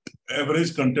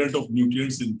average content of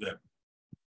nutrients in them.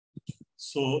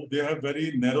 So they have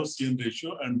very narrow CN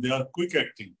ratio and they are quick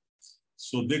acting.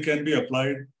 So they can be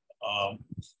applied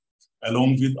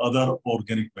along with other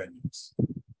organic manures.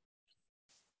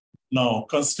 Now,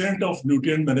 constraint of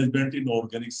nutrient management in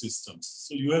organic systems.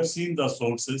 So you have seen the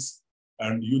sources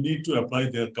and you need to apply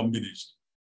their combination.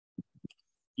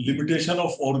 Limitation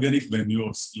of organic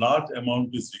manures, large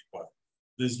amount is required.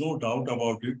 There's no doubt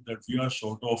about it that we are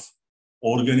short of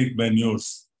organic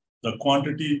manures. The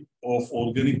quantity of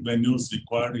organic manures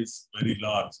required is very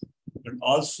large. And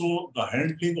also the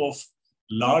handling of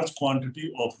large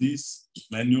quantity of these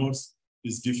manures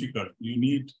is difficult. You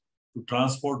need to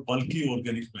transport bulky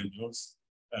organic manures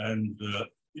and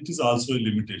it is also a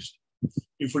limitation.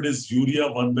 If it is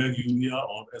urea, 1 bag urea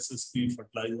or SSP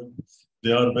fertilizer,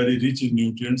 they are very rich in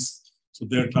nutrients, so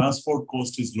their transport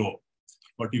cost is low.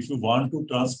 But if you want to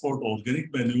transport organic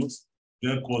manures,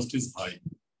 their cost is high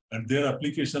and their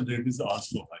application rate is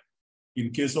also high.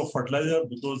 In case of fertilizer,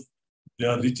 because they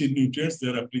are rich in nutrients,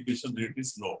 their application rate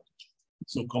is low.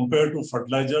 So compared to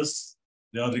fertilizers,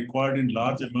 they are required in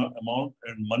large amount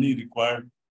and money required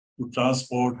to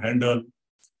transport, handle,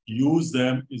 use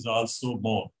them is also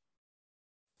more.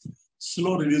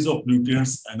 Slow release of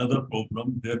nutrients, another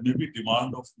problem. There may be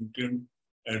demand of nutrient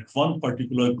at one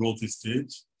particular growth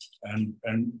stage and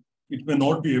it may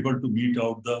not be able to meet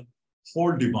out the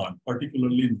whole demand,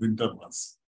 particularly in winter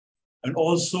months. And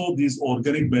also these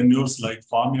organic manures like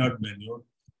farmyard manure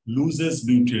loses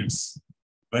nutrients.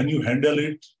 When you handle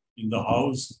it in the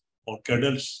house or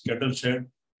cattle shed,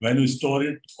 when you store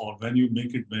it or when you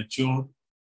make it mature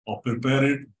or prepare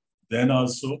it, then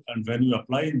also, and when you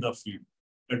apply in the field,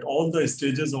 at all the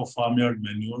stages of farmyard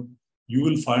manure, you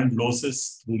will find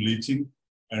losses through leaching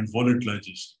and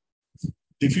volatilization.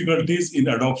 Difficulties in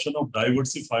adoption of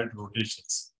diversified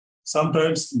rotations.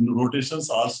 Sometimes rotations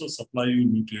also supply you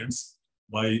nutrients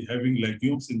by having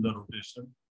legumes in the rotation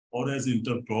or as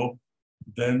intercrop,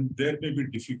 then there may be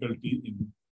difficulty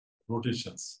in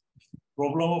rotations.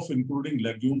 Problem of including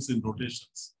legumes in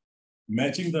rotations.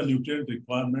 Matching the nutrient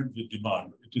requirement with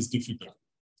demand, it is difficult.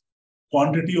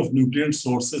 Quantity of nutrient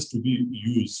sources to be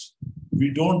used.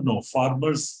 We don't know.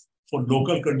 Farmers, for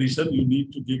local condition, you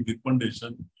need to give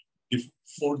recommendation if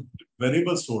for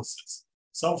variable sources.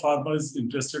 Some farmers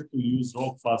interested to use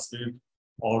rock phosphate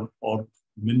or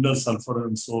mineral sulfur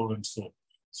and so and so.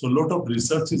 So a lot of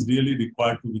research is really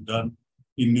required to be done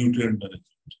in nutrient management.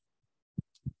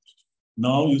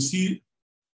 Now you see,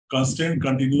 constant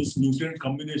continuous nutrient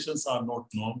combinations are not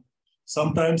known.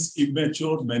 Sometimes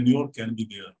immature manure can be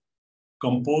there,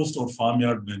 compost or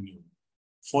farmyard manure.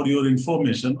 For your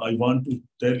information, I want to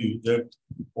tell you that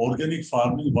organic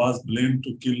farming was blamed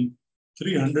to kill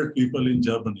 300 people in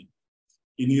Germany.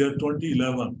 In year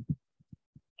 2011,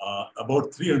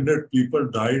 about 300 people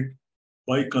died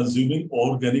by consuming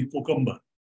organic cucumber.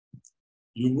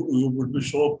 You would be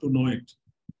shocked to know it.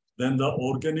 Then the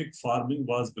organic farming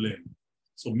was blamed.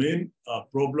 So main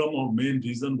problem or main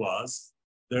reason was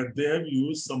that they have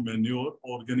used some manure,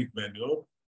 organic manure,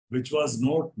 which was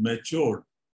not matured,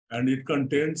 and it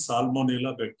contained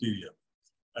salmonella bacteria.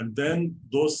 And then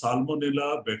those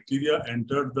salmonella bacteria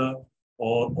entered the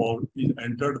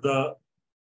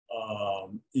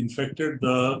infected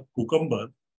the cucumber,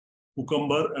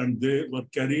 and they were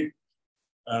carried.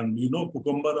 And you know,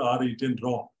 cucumber are eaten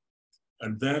raw.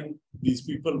 And then these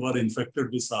people were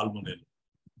infected with salmonella.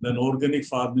 Then organic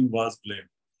farming was blamed.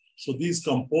 So these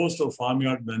compost or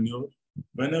farmyard manure,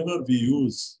 whenever we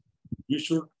use, we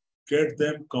should get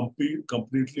them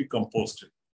completely composted,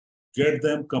 get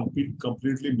them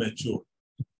completely matured.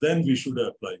 Then we should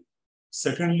apply.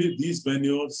 Secondly, these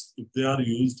manures, if they are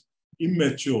used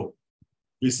immature,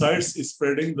 besides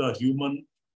spreading the human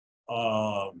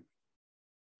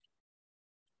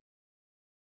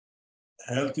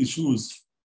health issues,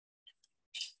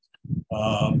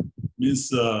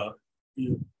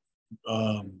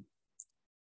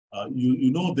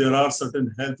 you know, there are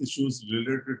certain health issues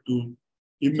related to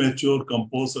immature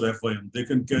compost or FIM. They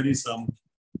can carry some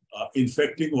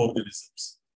infecting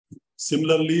organisms.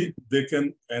 Similarly, they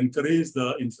can encourage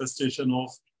the infestation of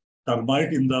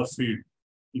termite in the field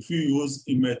if you use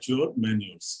immature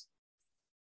manures.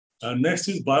 Next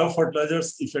is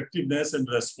biofertilizers, effectiveness and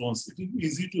response. It is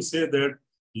easy to say that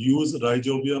use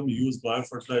rhizobium, use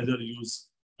biofertilizer, use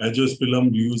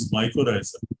azospilum, use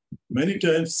mycorrhiza. Many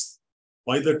times,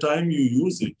 by the time you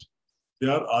use it, they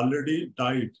are already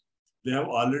died. They have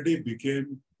already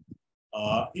become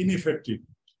ineffective.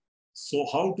 So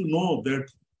how to know that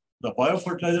the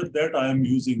biofertilizer that I am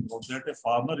using or that a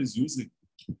farmer is using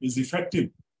is effective?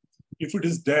 If it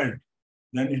is dead,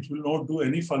 then it will not do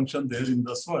any function there in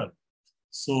the soil.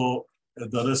 So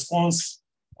the response,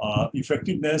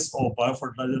 effectiveness of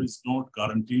biofertilizer is not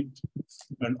guaranteed.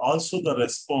 And also the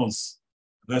response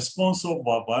of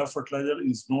biofertilizer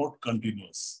is not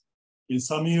continuous. In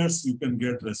some years, you can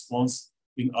get response.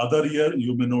 In other year,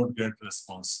 you may not get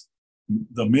response.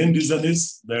 The main reason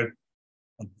is that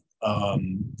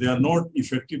they are not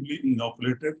effectively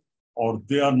inoculated, or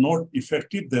they are not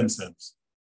effective themselves.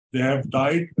 They have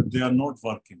died, they are not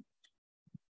working.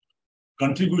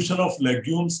 Contribution of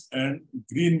legumes and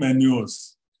green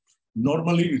manures.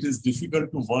 Normally, it is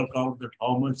difficult to work out that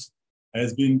how much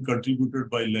has been contributed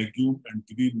by legume and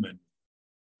green manure.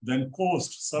 Then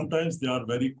cost, sometimes they are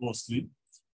very costly.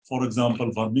 For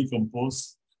example,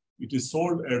 vermicompost, it is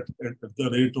sold at the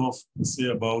rate of, say,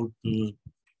 about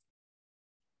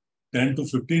 10 to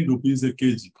 15 rupees a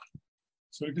kg.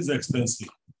 So it is expensive.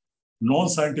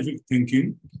 Non-scientific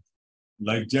thinking,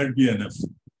 like ZBNF.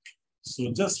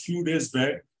 So just few days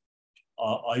back,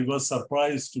 I was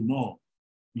surprised to know,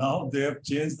 now they have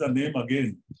changed the name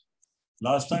again.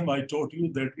 Last time I told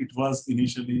you that it was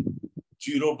initially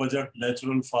zero budget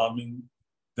natural farming,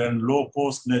 then low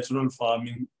cost natural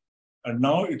farming, and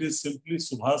now it is simply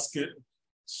Subhas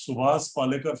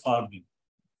Palekar farming.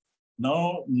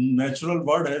 Now natural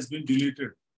word has been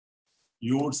deleted.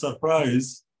 You would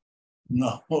surprise,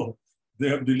 now they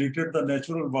have deleted the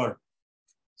natural word.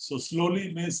 So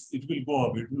slowly means it will go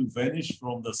up, it will vanish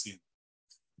from the scene.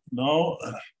 Now,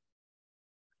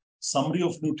 summary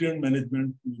of nutrient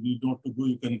management, you need not to go,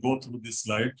 you can go through this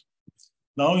slide.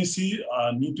 Now you see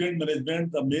nutrient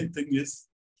management, the main thing is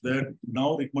that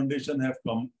now recommendation have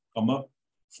come up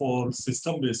for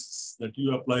system basis, that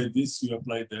you apply this, you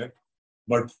apply that.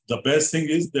 But the best thing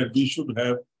is that we should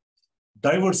have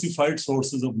diversified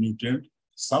sources of nutrient.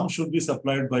 Some should be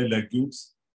supplied by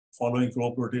legumes following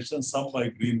crop rotation, some by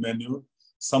green manure,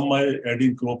 some by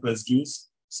adding crop residues,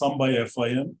 some by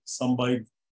FIM, some by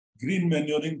green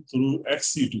manuring through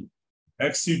XC2.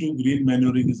 XC2 green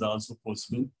manuring is also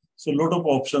possible. So a lot of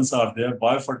options are there.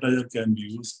 Biofertilizer can be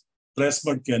used, press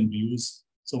mud can be used.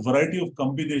 So variety of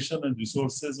combination and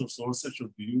resources or sources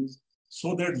should be used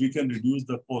so that we can reduce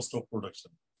the cost of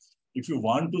production. If you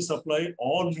want to supply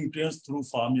all nutrients through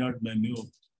farmyard manure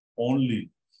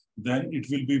only, then it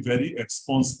will be very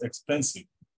expensive.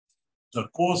 The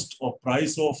cost or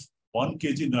price of 1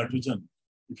 kg nitrogen,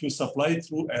 if you supply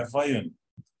through FIM,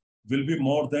 will be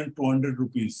more than 200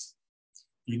 rupees.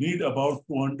 You need about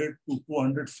 200 to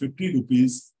 250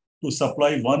 rupees to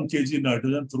supply 1 kg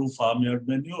nitrogen through farmyard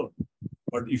manure.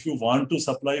 But if you want to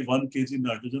supply 1 kg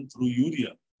nitrogen through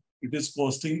urea, it is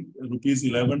costing rupees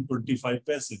 11.25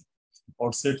 paise,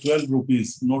 or say 12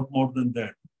 rupees, not more than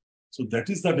that. So that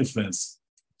is the difference.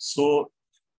 So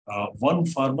one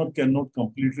farmer cannot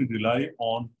completely rely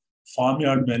on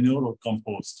farmyard manure or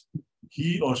compost.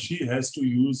 He or she has to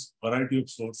use variety of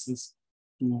sources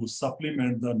to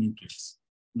supplement the nutrients.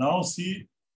 Now see,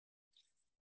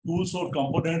 tools or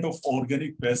component of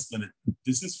organic pest management.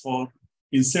 This is for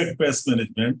insect pest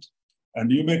management,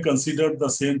 and you may consider the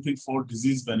same thing for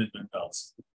disease management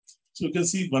also. So you can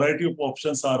see variety of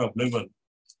options are available.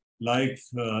 Like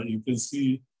you can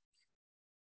see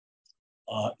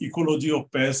ecology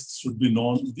of pests should be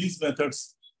known. These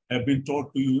methods have been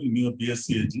taught to you in your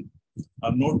BSc AG.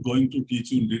 I'm not going to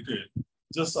teach you in detail.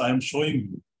 Just I am showing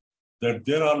you that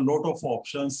there are a lot of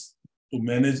options to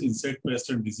manage insect pest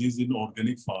and disease in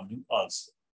organic farming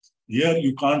also. Here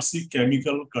you can't see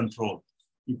chemical control.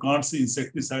 You can't see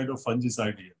insecticide or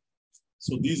fungicide here.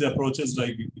 So these approaches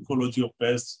like ecology of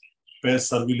pests, pest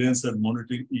surveillance and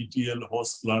monitoring, ETL,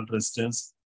 host plant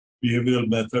resistance, behavioral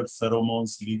methods,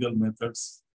 pheromones, legal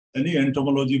methods. Any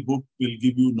entomology book will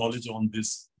give you knowledge on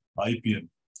this IPM.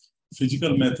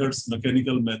 Physical methods,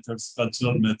 mechanical methods,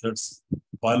 cultural methods,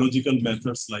 biological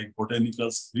methods like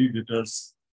botanicals,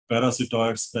 predators,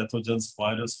 parasitoids, pathogens,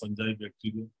 virus, fungi,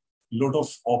 bacteria. A lot of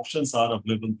options are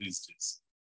available these days.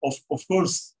 Of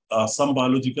course, some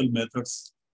biological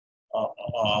methods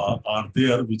are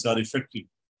there which are effective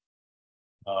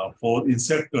for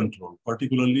insect control,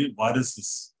 particularly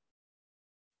viruses.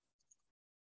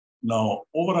 Now,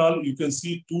 overall, you can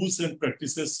see tools and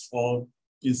practices for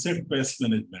insect pest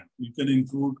management. You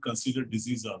can consider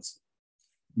disease also.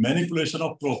 Manipulation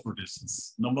of crop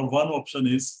rotations. Number one option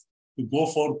is to go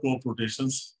for crop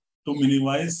rotations to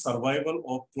minimize survival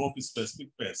of crop-specific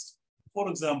pests. For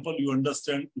example, you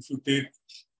understand if you take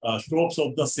crops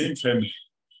of the same family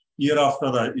year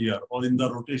after year or in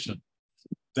the rotation,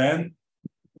 then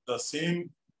the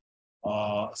same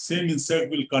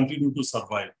insect will continue to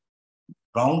survive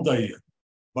round the year.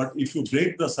 But if you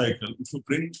break the cycle, if you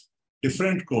bring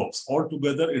different crops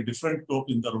altogether, a different crop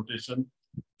in the rotation,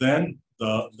 then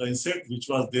the insect which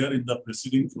was there in the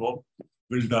preceding crop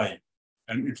will die,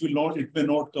 and it may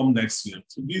not come next year.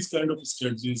 So these kind of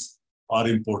strategies are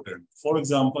important. For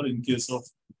example, in case of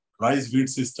rice wheat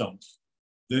system,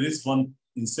 there is one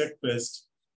insect pest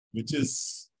which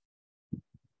is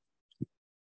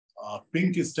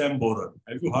pink stem borer.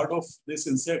 Have you heard of this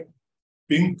insect?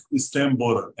 Pink stem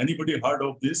borer. Anybody heard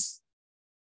of this?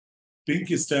 Pink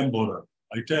stem borer.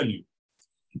 I tell you,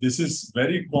 this is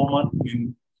very common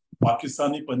in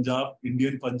Pakistani Punjab,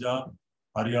 Indian Punjab,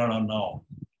 Haryana now.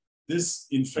 This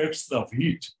infects the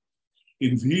wheat.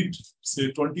 In wheat,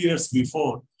 say 20 years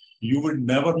before, you would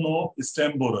never know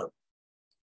stem borer.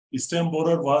 Stem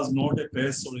borer was not a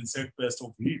pest or insect pest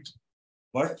of wheat.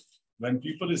 But when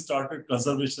people started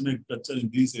conservation agriculture in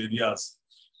these areas,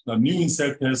 the new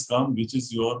insect has come, which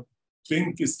is your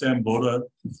pink stem borer.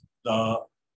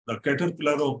 The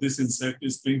caterpillar of this insect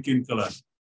is pink in color.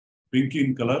 Pink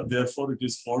in color, therefore it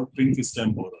is called pink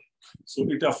stem borer. So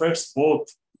it affects both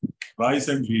rice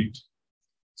and wheat.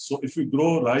 So if you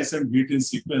grow rice and wheat in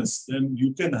sequence, then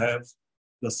you can have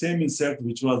the same insect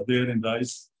which was there in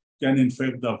rice can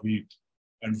infect the wheat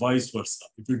and vice versa.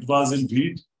 If it was in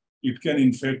wheat, it can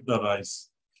infect the rice.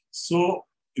 So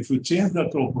if you change the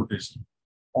crop rotation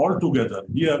altogether,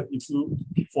 here, if you,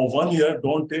 for 1 year,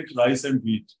 don't take rice and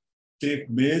wheat, take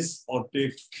maize or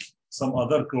take some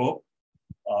other crop.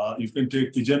 You can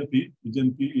take pigeon pea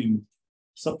in,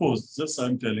 suppose, just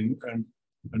I'm telling you,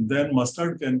 and then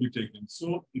mustard can be taken.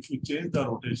 So if you change the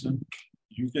rotation,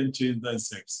 you can change the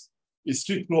insects.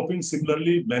 Strict cropping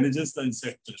similarly manages the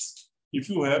insect pest. If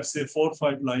you have, say, 4 or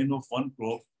 5 lines of one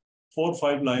crop, 4 or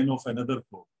 5 lines of another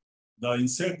crop, the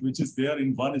insect which is there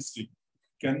in one strip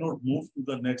cannot move to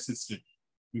the next strip,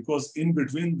 because in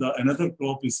between the another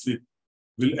crop strip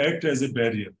will act as a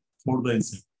barrier for the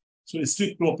insect. So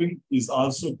strict cropping is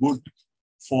also good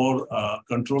for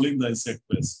controlling the insect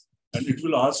pest. And it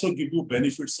will also give you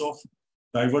benefits of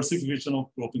diversification of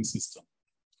cropping system.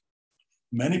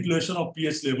 Manipulation of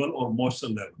pH level or moisture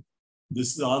level.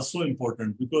 This is also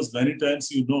important because many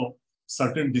times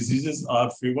certain diseases are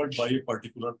favored by a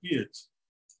particular pH.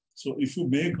 So if you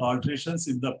make alterations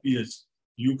in the pH,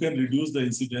 you can reduce the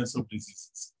incidence of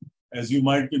diseases. As you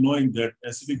might be knowing that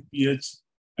acidic pH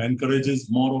encourages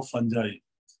more of fungi,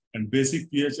 and basic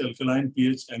pH, alkaline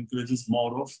pH encourages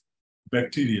more of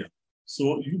bacteria.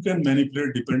 So you can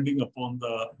manipulate depending upon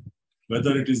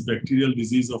whether it is bacterial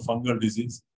disease or fungal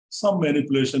disease. Some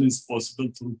manipulation is possible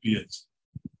through pH.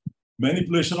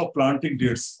 Manipulation of planting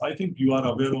dates. I think you are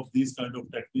aware of these kind of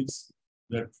techniques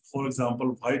that, for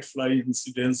example, whitefly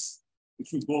incidence,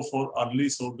 if you go for early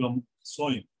sorghum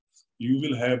sowing, you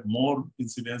will have more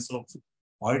incidence of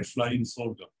whitefly in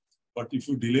sorghum. But if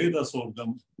you delay the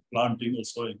sorghum planting or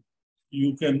sowing,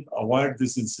 you can avoid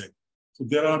this insect. So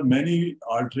there are many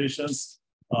alterations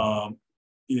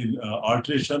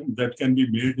alteration that can be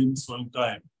made in sowing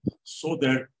time so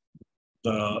that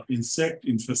the insect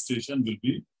infestation will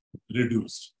be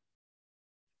reduced.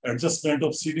 Adjustment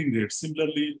of seeding rate.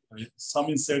 Similarly, some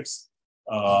insects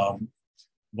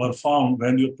were found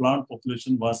when your plant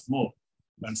population was more,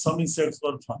 and some insects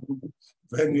were found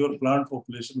when your plant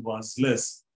population was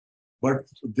less. But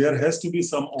there has to be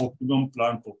some optimum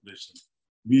plant population.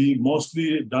 We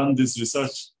mostly done this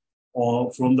research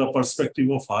from the perspective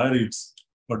of higher yields,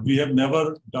 but we have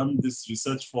never done this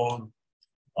research for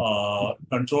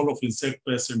control of insect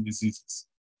pests and diseases.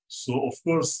 So, of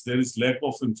course, there is lack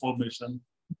of information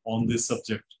on this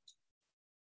subject.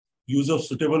 Use of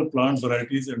suitable plant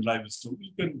varieties and livestock.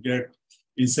 You can get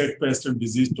insect pest and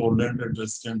disease tolerant and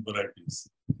resistant varieties.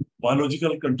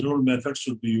 Biological control methods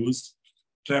should be used.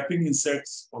 Trapping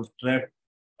insects or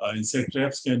insect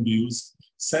traps can be used.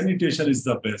 Sanitation is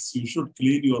the best. You should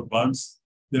clean your bunds.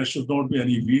 There should not be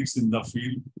any weeds in the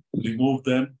field. Remove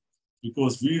them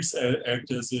because weeds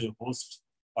act as a host,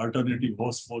 alternative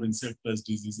host for insect pest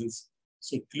diseases.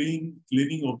 So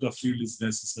cleaning of the field is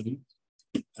necessary.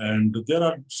 And there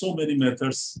are so many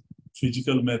methods,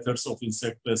 physical methods of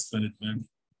insect pest management.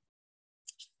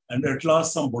 And at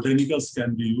last, some botanicals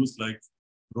can be used like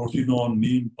rotenone,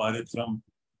 neem, pyrethrum.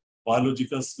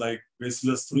 Biologicals like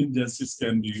Bacillus thuringiensis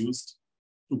can be used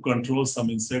to control some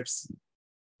insects,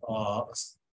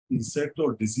 insect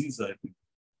or disease, I think.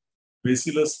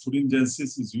 Bacillus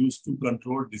thuringiensis is used to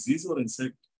control disease or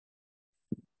insect.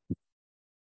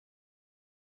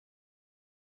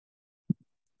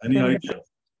 Any idea?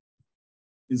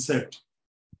 Insect.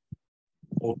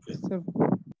 Okay.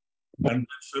 And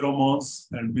pheromones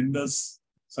and minerals,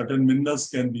 certain minerals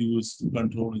can be used to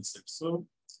control insects. So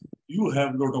you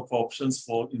have a lot of options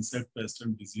for insect pest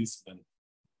and disease management.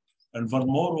 And one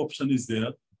more option is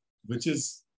there, which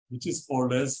is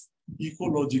called as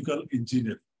ecological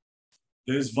engineering.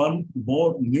 There is one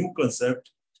more new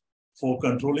concept for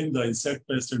controlling the insect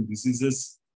pest and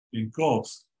diseases in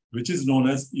crops, which is known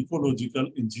as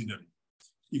ecological engineering.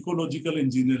 Ecological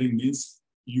engineering means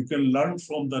you can learn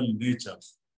from the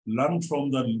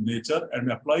nature and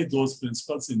apply those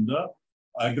principles in the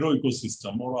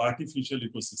agro-ecosystem or artificial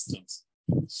ecosystems.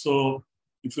 So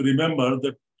if you remember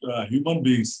that human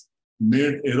beings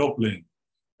made aeroplane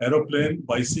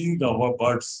by seeing the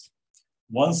birds.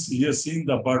 Once he has seen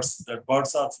the birds, that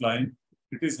birds are flying,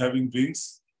 it is having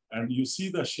wings, and you see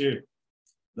the shape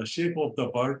of the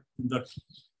bird.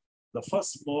 The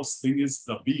first most thing is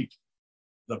the beak.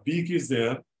 The beak is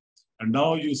there, and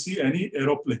now you see any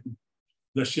aeroplane,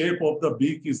 the shape of the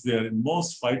beak is there. In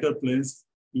most fighter planes,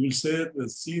 you will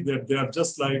see that they are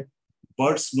just like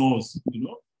bird's nose,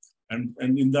 and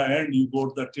in the end you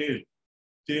got the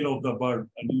tail of the bird,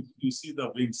 and you see the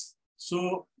wings.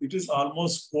 So it is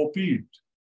almost copied.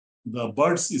 The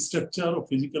bird's structure or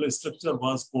physical structure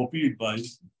was copied by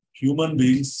human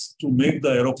beings to make the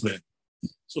aeroplane.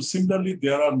 So similarly,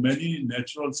 there are many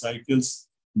natural cycles,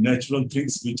 natural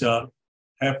things which are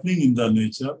happening in the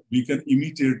nature. We can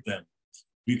imitate them.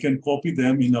 We can copy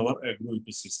them in our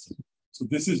agro-ecosystem. So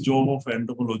this is job of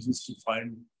entomologists to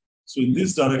find. So in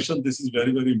this direction, this is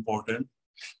very, very important.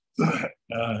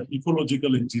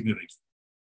 Ecological engineering.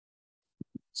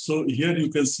 So here you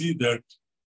can see that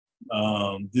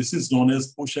this is known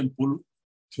as push and pull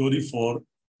theory for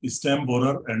stem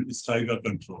borer and striga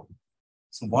control.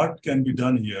 So what can be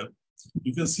done here?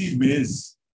 You can see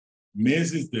maize.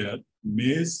 Maize is there.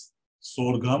 Maize,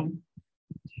 sorghum,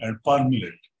 and palm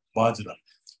millet, bajra.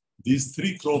 These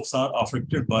three crops are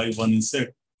affected by one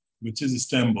insect, which is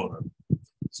stem borer.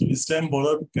 So stem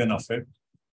borer can affect.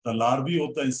 The larvae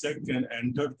of the insect can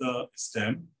enter the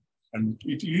stem and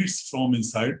it eats from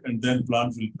inside and then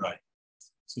plant will dry.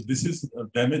 So this is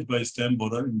damage by stem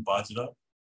borer in bajra,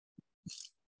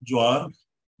 jowar,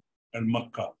 and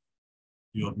makka,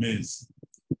 your maize.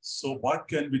 So what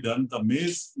can be done? The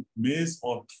maize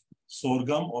or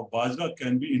sorghum or bajra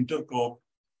can be intercropped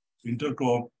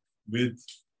with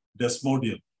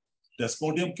desmodium.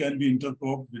 Desmodium can be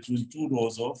intercropped between two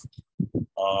rows of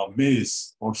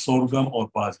maize or sorghum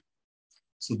or bajra.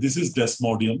 So this is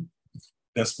desmodium.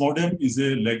 Desmodium is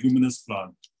a leguminous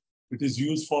plant. It is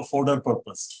used for fodder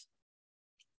purpose.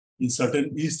 In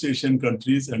certain East Asian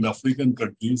countries and African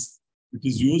countries, it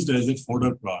is used as a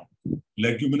fodder plant,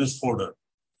 leguminous fodder.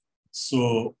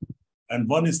 So, and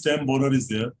one stem borer is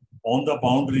there. On the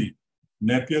boundary,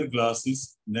 Napier grass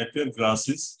is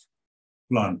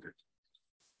planted.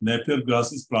 Napier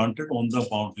grass is planted on the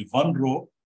boundary. One row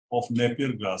of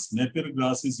Napier grass. Napier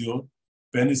grass is your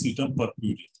Penicillium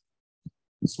purpurea.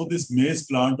 So this maize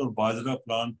plant or bajra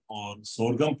plant or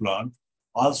sorghum plant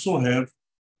also have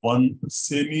one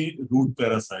semi-root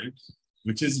parasite,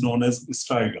 which is known as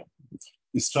striga.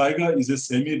 Striga is a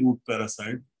semi-root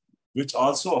parasite, which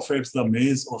also affects the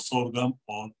maize or sorghum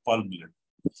or pulse millet.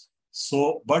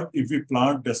 So, but if we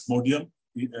plant Desmodium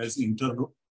as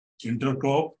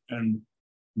intercrop and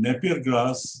Napier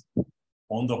grass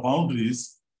on the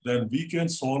boundaries, then we can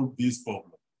solve these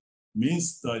problems.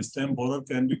 Means the stem borer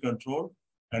can be controlled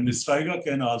and the striga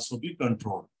can also be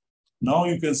controlled. Now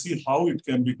you can see how it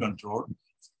can be controlled.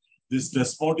 This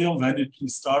Desmodium, when it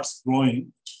starts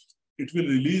growing, it will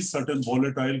release certain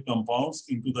volatile compounds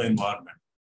into the environment.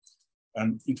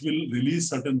 And it will release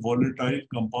certain volatile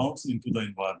compounds into the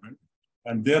environment.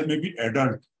 And there may be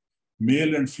adult,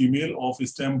 male and female of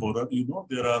stem borer. You know,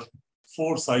 there are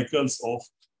 4 cycles of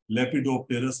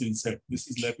Lepidopterus insect. This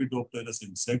is Lepidopterus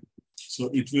insect. So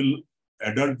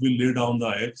adult will lay down the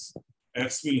eggs.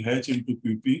 Eggs will hatch into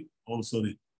pupae,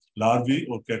 larvae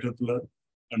or caterpillar.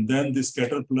 And then this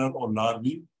caterpillar or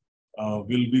larvae will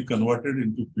be converted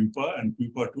into pupa and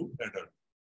pupa to adult.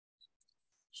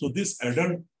 So this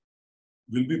adult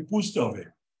will be pushed away.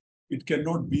 It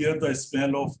cannot bear the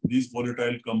smell of these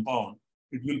volatile compound.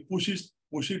 It will push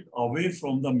it away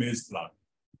from the maize plant.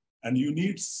 And you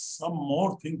need some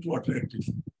more thing to attract it.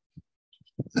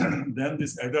 Then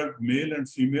this adult male and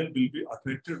female will be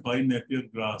attracted by Napier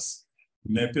grass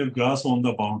on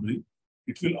the boundary.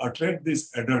 It will attract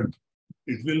this adult.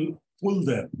 It will pull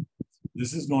them.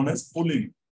 This is known as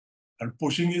pulling. And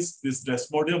pushing is this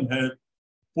Desmodium has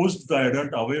pushed the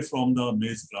adult away from the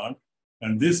maize plant.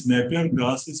 And this Napier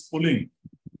grass is pulling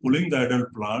the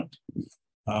adult plant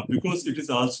because it is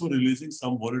also releasing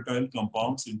some volatile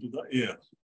compounds into the air.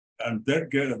 And that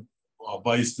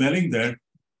by smelling that,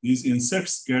 these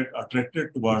insects get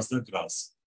attracted towards the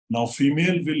grass. Now,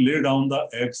 female will lay down the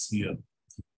eggs here.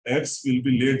 Eggs will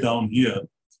be laid down here.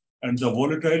 And the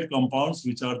volatile compounds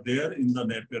which are there in the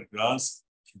Napier grass,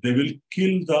 they will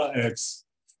kill the eggs.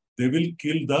 They will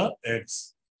kill the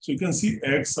eggs. So you can see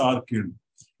eggs are killed.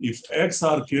 If eggs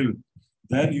are killed,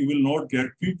 then you will not get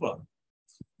pupa.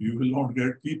 You will not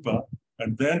get pupa.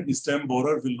 And then stem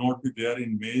borer will not be there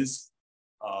in maize,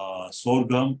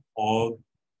 sorghum, or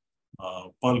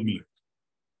pulse millet.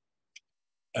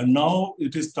 And now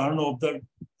it is turn of the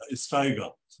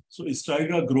striga. So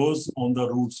striga grows on the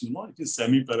roots, you know, it is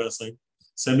semi-parasite,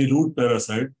 semi-root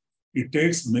parasite. It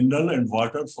takes mineral and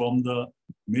water from the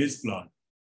maize plant.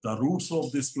 The roots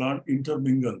of this plant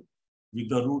intermingle with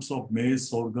the roots of maize,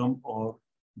 sorghum, or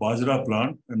bajra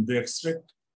plant, and they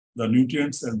extract the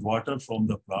nutrients and water from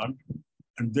the plant.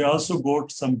 And they also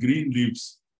got some green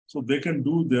leaves, so they can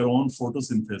do their own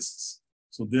photosynthesis.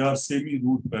 So they are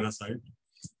semi-root parasite.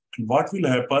 And what will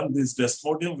happen? This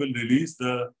Desmodium will release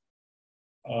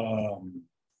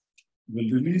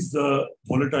the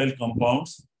volatile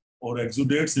compounds or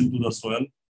exudates into the soil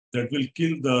that will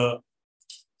kill the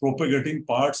propagating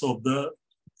parts of the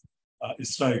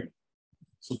striga.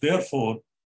 So therefore,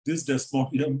 this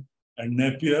Desmodium and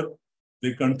Napier,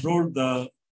 they control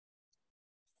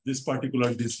this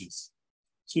particular disease.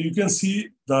 So you can see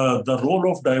the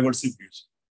role of diversification.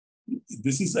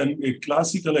 This is a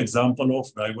classical example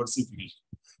of diversification.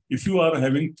 If you are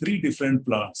having 3 different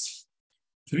plants,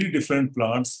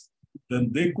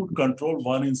 then they could control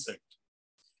one insect.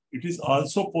 It is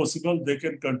also possible they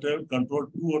can control 2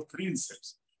 or 3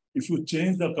 insects. If you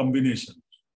change the combination,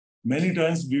 many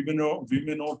times we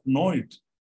may not know it,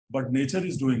 but nature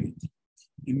is doing it.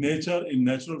 In nature, in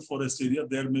natural forest area,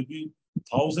 there may be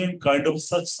 1,000 kind of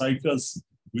such cycles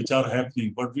which are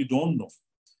happening, but we don't know.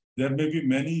 There may be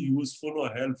many useful or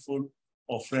helpful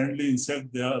or friendly insects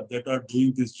that are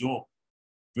doing this job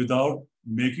without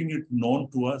making it known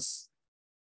to us.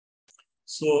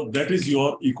 So that is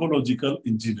your ecological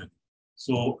engineering.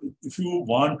 So if you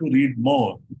want to read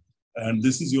more, and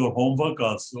this is your homework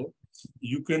also,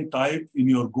 you can type in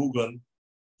your Google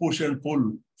push and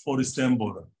pull for stem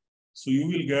borer. So you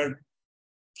will get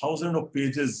thousands of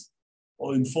pages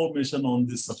of information on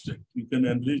this subject. You can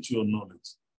enrich your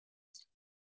knowledge.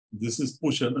 This is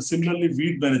push. And similarly,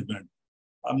 weed management.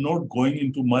 I'm not going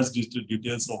into much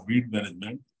details of weed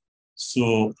management.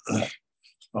 So,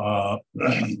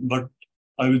 but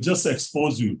I will just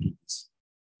expose you to this.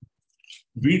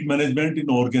 Weed management in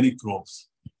organic crops.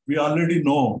 We already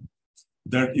know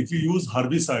that if you use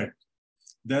herbicide,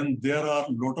 then there are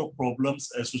a lot of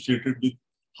problems associated with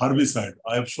herbicide.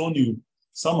 I have shown you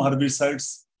some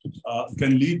herbicides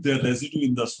can leave their residue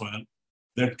in the soil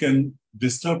that can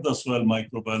disturb the soil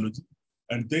microbiology,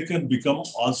 and they can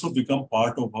also become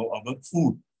part of our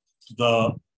food.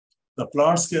 The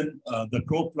plants can, the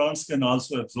crop plants can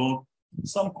also absorb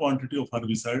some quantity of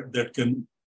herbicide that can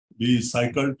be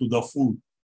cycled to the food.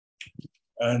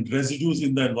 And residues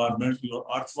in the environment, your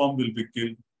earthworm will be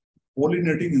killed.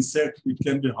 Pollinating insect, it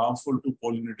can be harmful to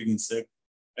pollinating insect.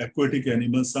 Aquatic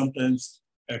animals, sometimes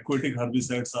aquatic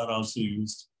herbicides are also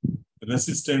used.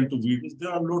 Resistant to weeds, there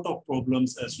are a lot of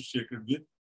problems associated with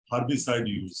herbicide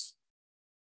use.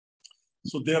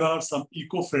 So there are some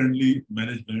eco-friendly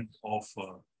management of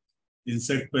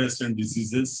insect pests and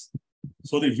diseases.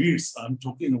 Sorry, weeds, I'm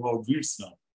talking about weeds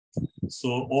now. So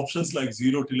options like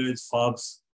zero tillage,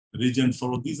 FARBs, ridge and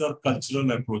furrow, these are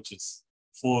cultural approaches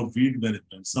for weed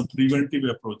management, some preventive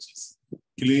approaches,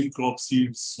 clean crop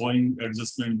seeds, sowing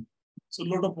adjustment. So a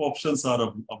lot of options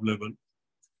are available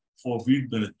for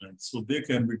weed management. So they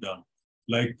can be done,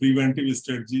 like preventive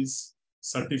strategies,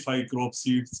 certify crop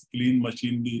seeds, clean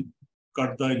machinery,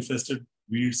 cut the infested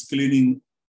weeds, cleaning.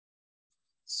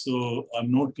 So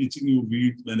I'm not teaching you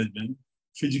weed management.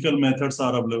 Physical methods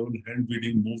are available, hand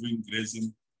weeding, moving,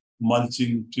 grazing,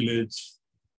 mulching, tillage.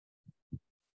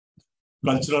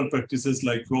 Cultural practices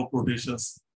like crop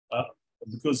rotations,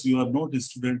 because you are not a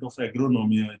student of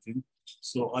agronomy, I think.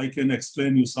 So I can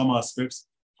explain you some aspects,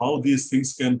 how these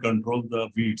things can control the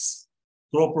weeds.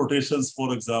 Crop rotations,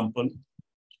 for example,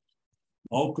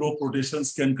 how crop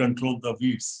rotations can control the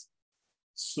weeds.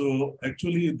 So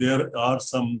actually there are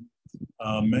some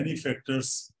many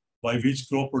factors by which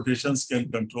crop rotations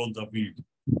can control the weed.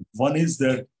 One is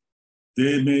that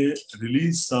they may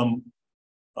release some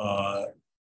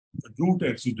root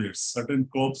exudates. Certain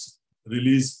crops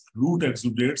release root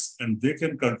exudates and they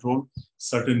can control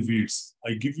certain weeds.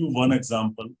 I give you one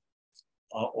example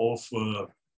of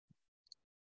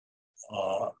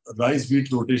rice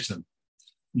wheat rotation.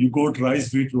 You got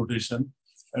rice wheat rotation,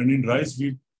 and in rice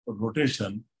wheat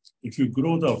rotation, if you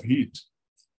grow the wheat,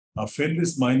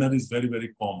 Felis minor is very,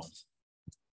 very common.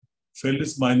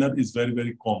 Felis minor is very,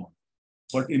 very common.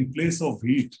 But in place of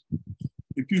wheat,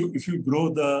 if you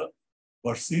grow the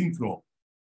Barcine crop,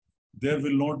 there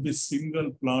will not be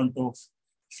single plant of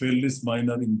Felis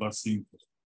minor in Barcine crop.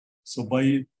 So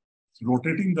by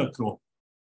rotating the crop,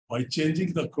 by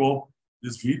changing the crop,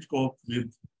 this wheat crop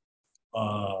with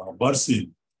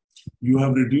Barcine, you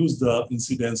have reduced the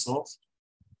incidence of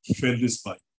Felis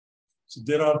minor. So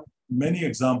there are many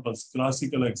examples,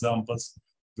 classical examples,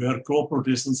 where crop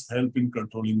rotations help in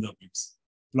controlling the weeds.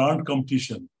 Plant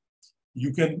competition.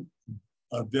 You can,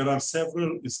 there are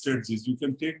several strategies. You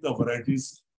can take the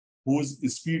varieties whose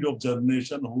speed of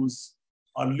germination, whose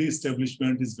early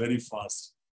establishment is very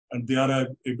fast, and they are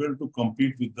able to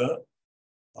compete with the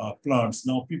plants.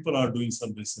 Now people are doing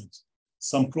some research.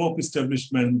 Some crop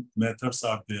establishment methods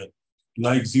are there,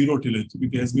 like zero tillage.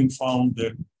 It has been found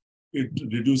that it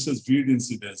reduces weed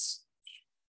incidence.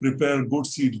 Prepare good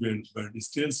seed bed,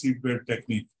 stale seed bed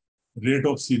technique, rate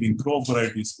of seeding, crop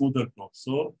variety, smoother crop.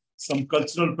 So some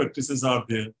cultural practices are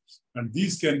there, and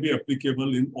these can be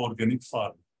applicable in organic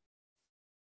farming.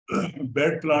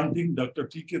 Bed planting, Dr.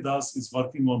 T.K. Das is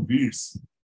working on weeds,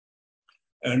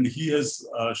 and he has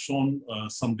shown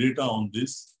some data on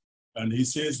this. And he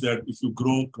says that if you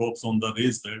grow crops on the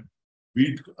raised bed,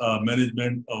 weed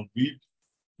management of weed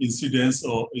incidence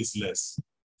is less.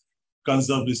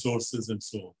 Conserve resources and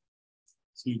so on.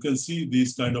 So you can see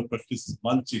these kind of practices,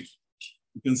 mulching.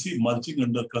 You can see mulching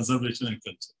under conservation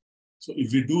agriculture. So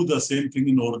if we do the same thing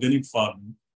in organic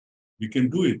farming, we can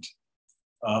do it.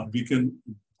 We can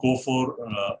go for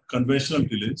conventional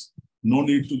tillage. No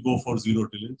need to go for zero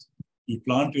tillage. You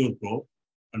plant your crop,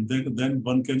 and then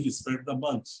one can spread the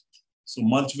mulch. So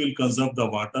mulch will conserve the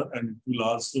water, and it will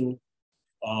also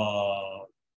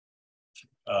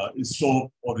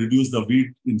stop or reduce the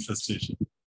weed infestation.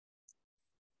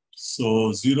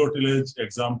 So zero tillage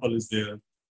example is there,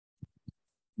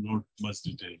 not much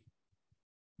detail.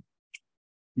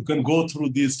 You can go through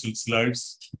these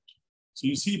slides. So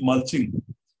you see mulching.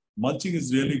 Mulching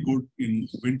is really good in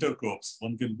winter crops.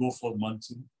 One can go for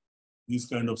mulching, this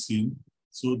kind of scene.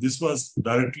 So this was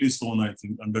directly sown, I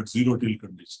think, under zero till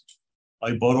condition.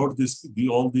 I borrowed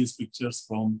all these pictures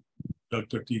from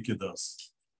Dr. T.K.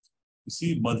 Das. You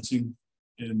see mulching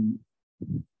in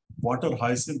water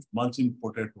hyacinth, mulching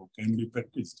potato can be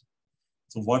practiced.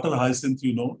 So water hyacinth,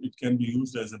 you know, it can be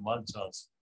used as a mulch also.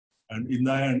 And in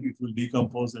the end, it will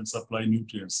decompose and supply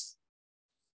nutrients.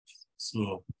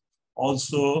 So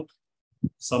Also,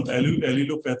 some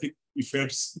allelopathic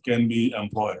effects can be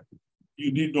employed.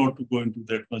 You need not to go into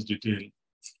that much detail.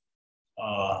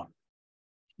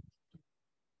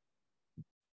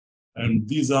 And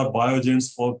these are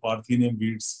bioagents for Parthenium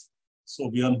weeds. So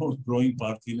we are not growing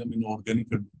Parthenium in organic.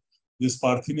 This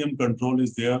Parthenium control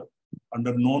is there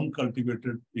under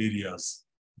non-cultivated areas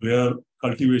where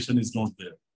cultivation is not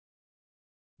there.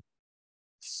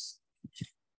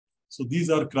 So these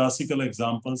are classical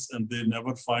examples, and they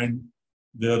never find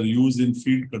their use in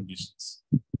field conditions.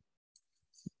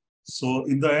 So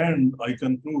in the end, I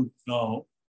conclude now,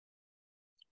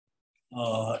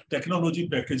 technology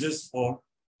packages for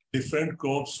different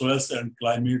crops, soils, and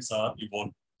climates are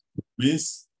evolving.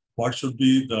 Means what should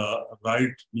be the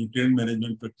right nutrient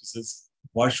management practices?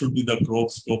 What should be the crop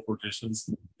rotations?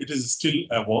 It is still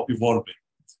evolving.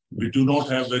 We do not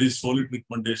have very solid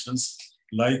recommendations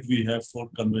like we have for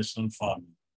conventional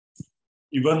farming.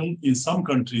 Even in some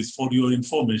countries, for your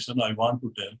information, I want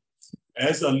to tell,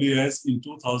 as early as in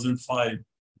 2005,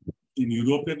 in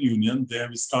European Union, they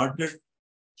have started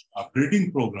a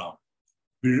breeding program,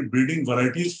 breeding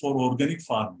varieties for organic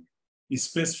farming,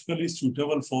 specifically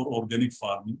suitable for organic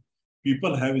farming.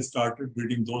 People have started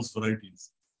breeding those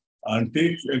varieties. And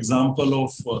take example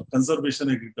of conservation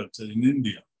agriculture in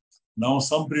India. Now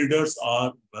some breeders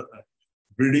are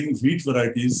breeding wheat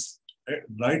varieties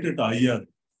right at IR,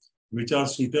 which are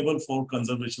suitable for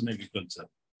conservation agriculture.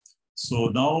 So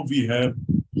now we have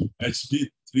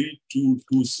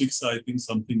HD3226, I think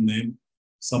something name,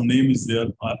 some name is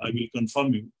there. I will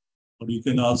confirm you, but you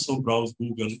can also browse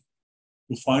Google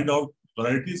to find out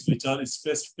varieties which are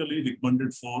specifically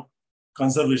recommended for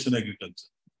conservation agriculture.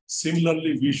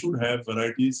 Similarly, we should have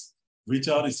varieties which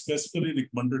are specifically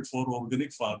recommended for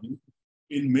organic farming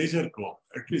in major crop.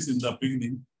 At least in the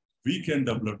beginning, we can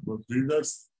develop.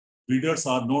 Breeders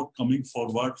are not coming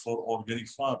forward for organic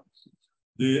farming.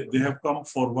 They have come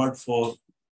forward for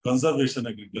conservation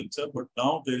agriculture, but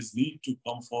now there is need to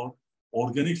come for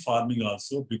organic farming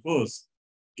also, because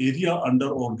area under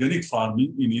organic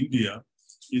farming in India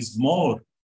is more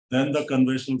than the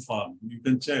conventional farming. You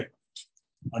can check.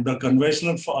 Under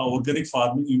conventional organic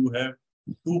farming, you have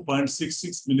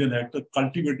 2.66 million hectare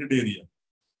cultivated area.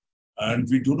 And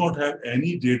we do not have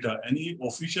any data, any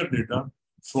official data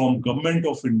from Government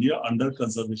of India under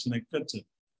conservation agriculture.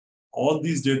 All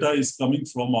these data is coming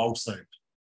from outside.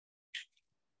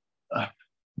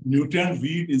 Nutrient,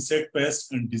 weed, insect,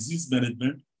 pest, and disease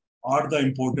management are the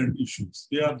important issues.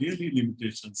 They are really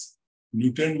limitations.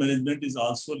 Nutrient management is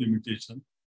also limitation.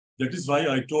 That is why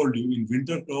I told you in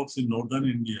winter crops in northern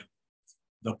India,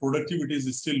 the productivity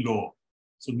is still low.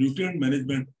 So nutrient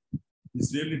management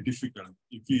is really difficult.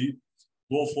 If we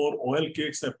go for oil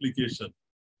cakes application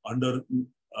under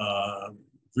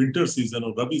winter season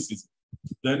or Rabi season,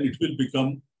 then it will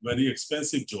become very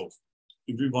expensive job.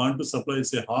 If we want to supply,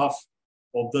 say, half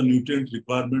of the nutrient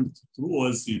requirement through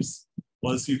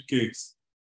oilseed cakes,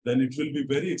 then it will be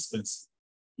very expensive.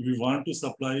 If we want to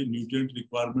supply nutrient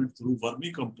requirement through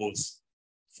vermicompost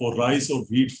for rice or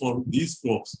wheat for these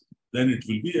crops, then it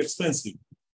will be expensive.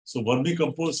 So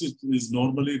vermicompost is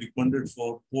normally recommended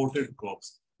for potted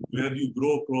crops, where you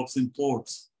grow crops in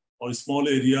pots or small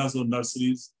areas or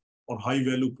nurseries or high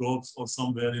value crops or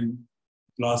somewhere in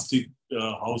plastic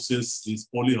houses, these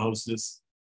poly houses.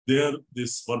 There,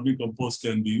 this vermicompost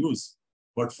can be used.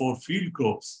 But for field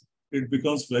crops, it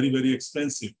becomes very, very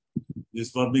expensive,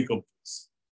 this vermicompost.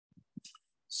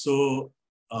 So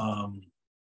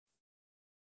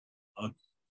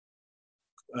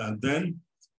then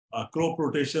crop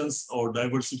rotations or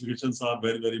diversifications are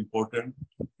very, very important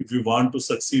if you want to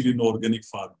succeed in organic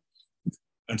farming.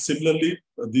 And similarly,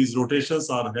 these rotations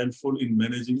are helpful in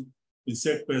managing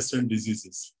insect pests and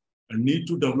diseases, and need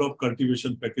to develop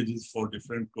cultivation packages for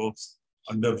different crops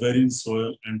under varying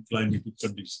soil and climatic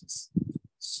conditions.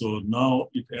 So now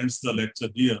it ends the lecture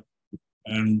here,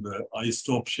 and I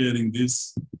stop sharing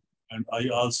this, and I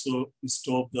also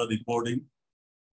stop the recording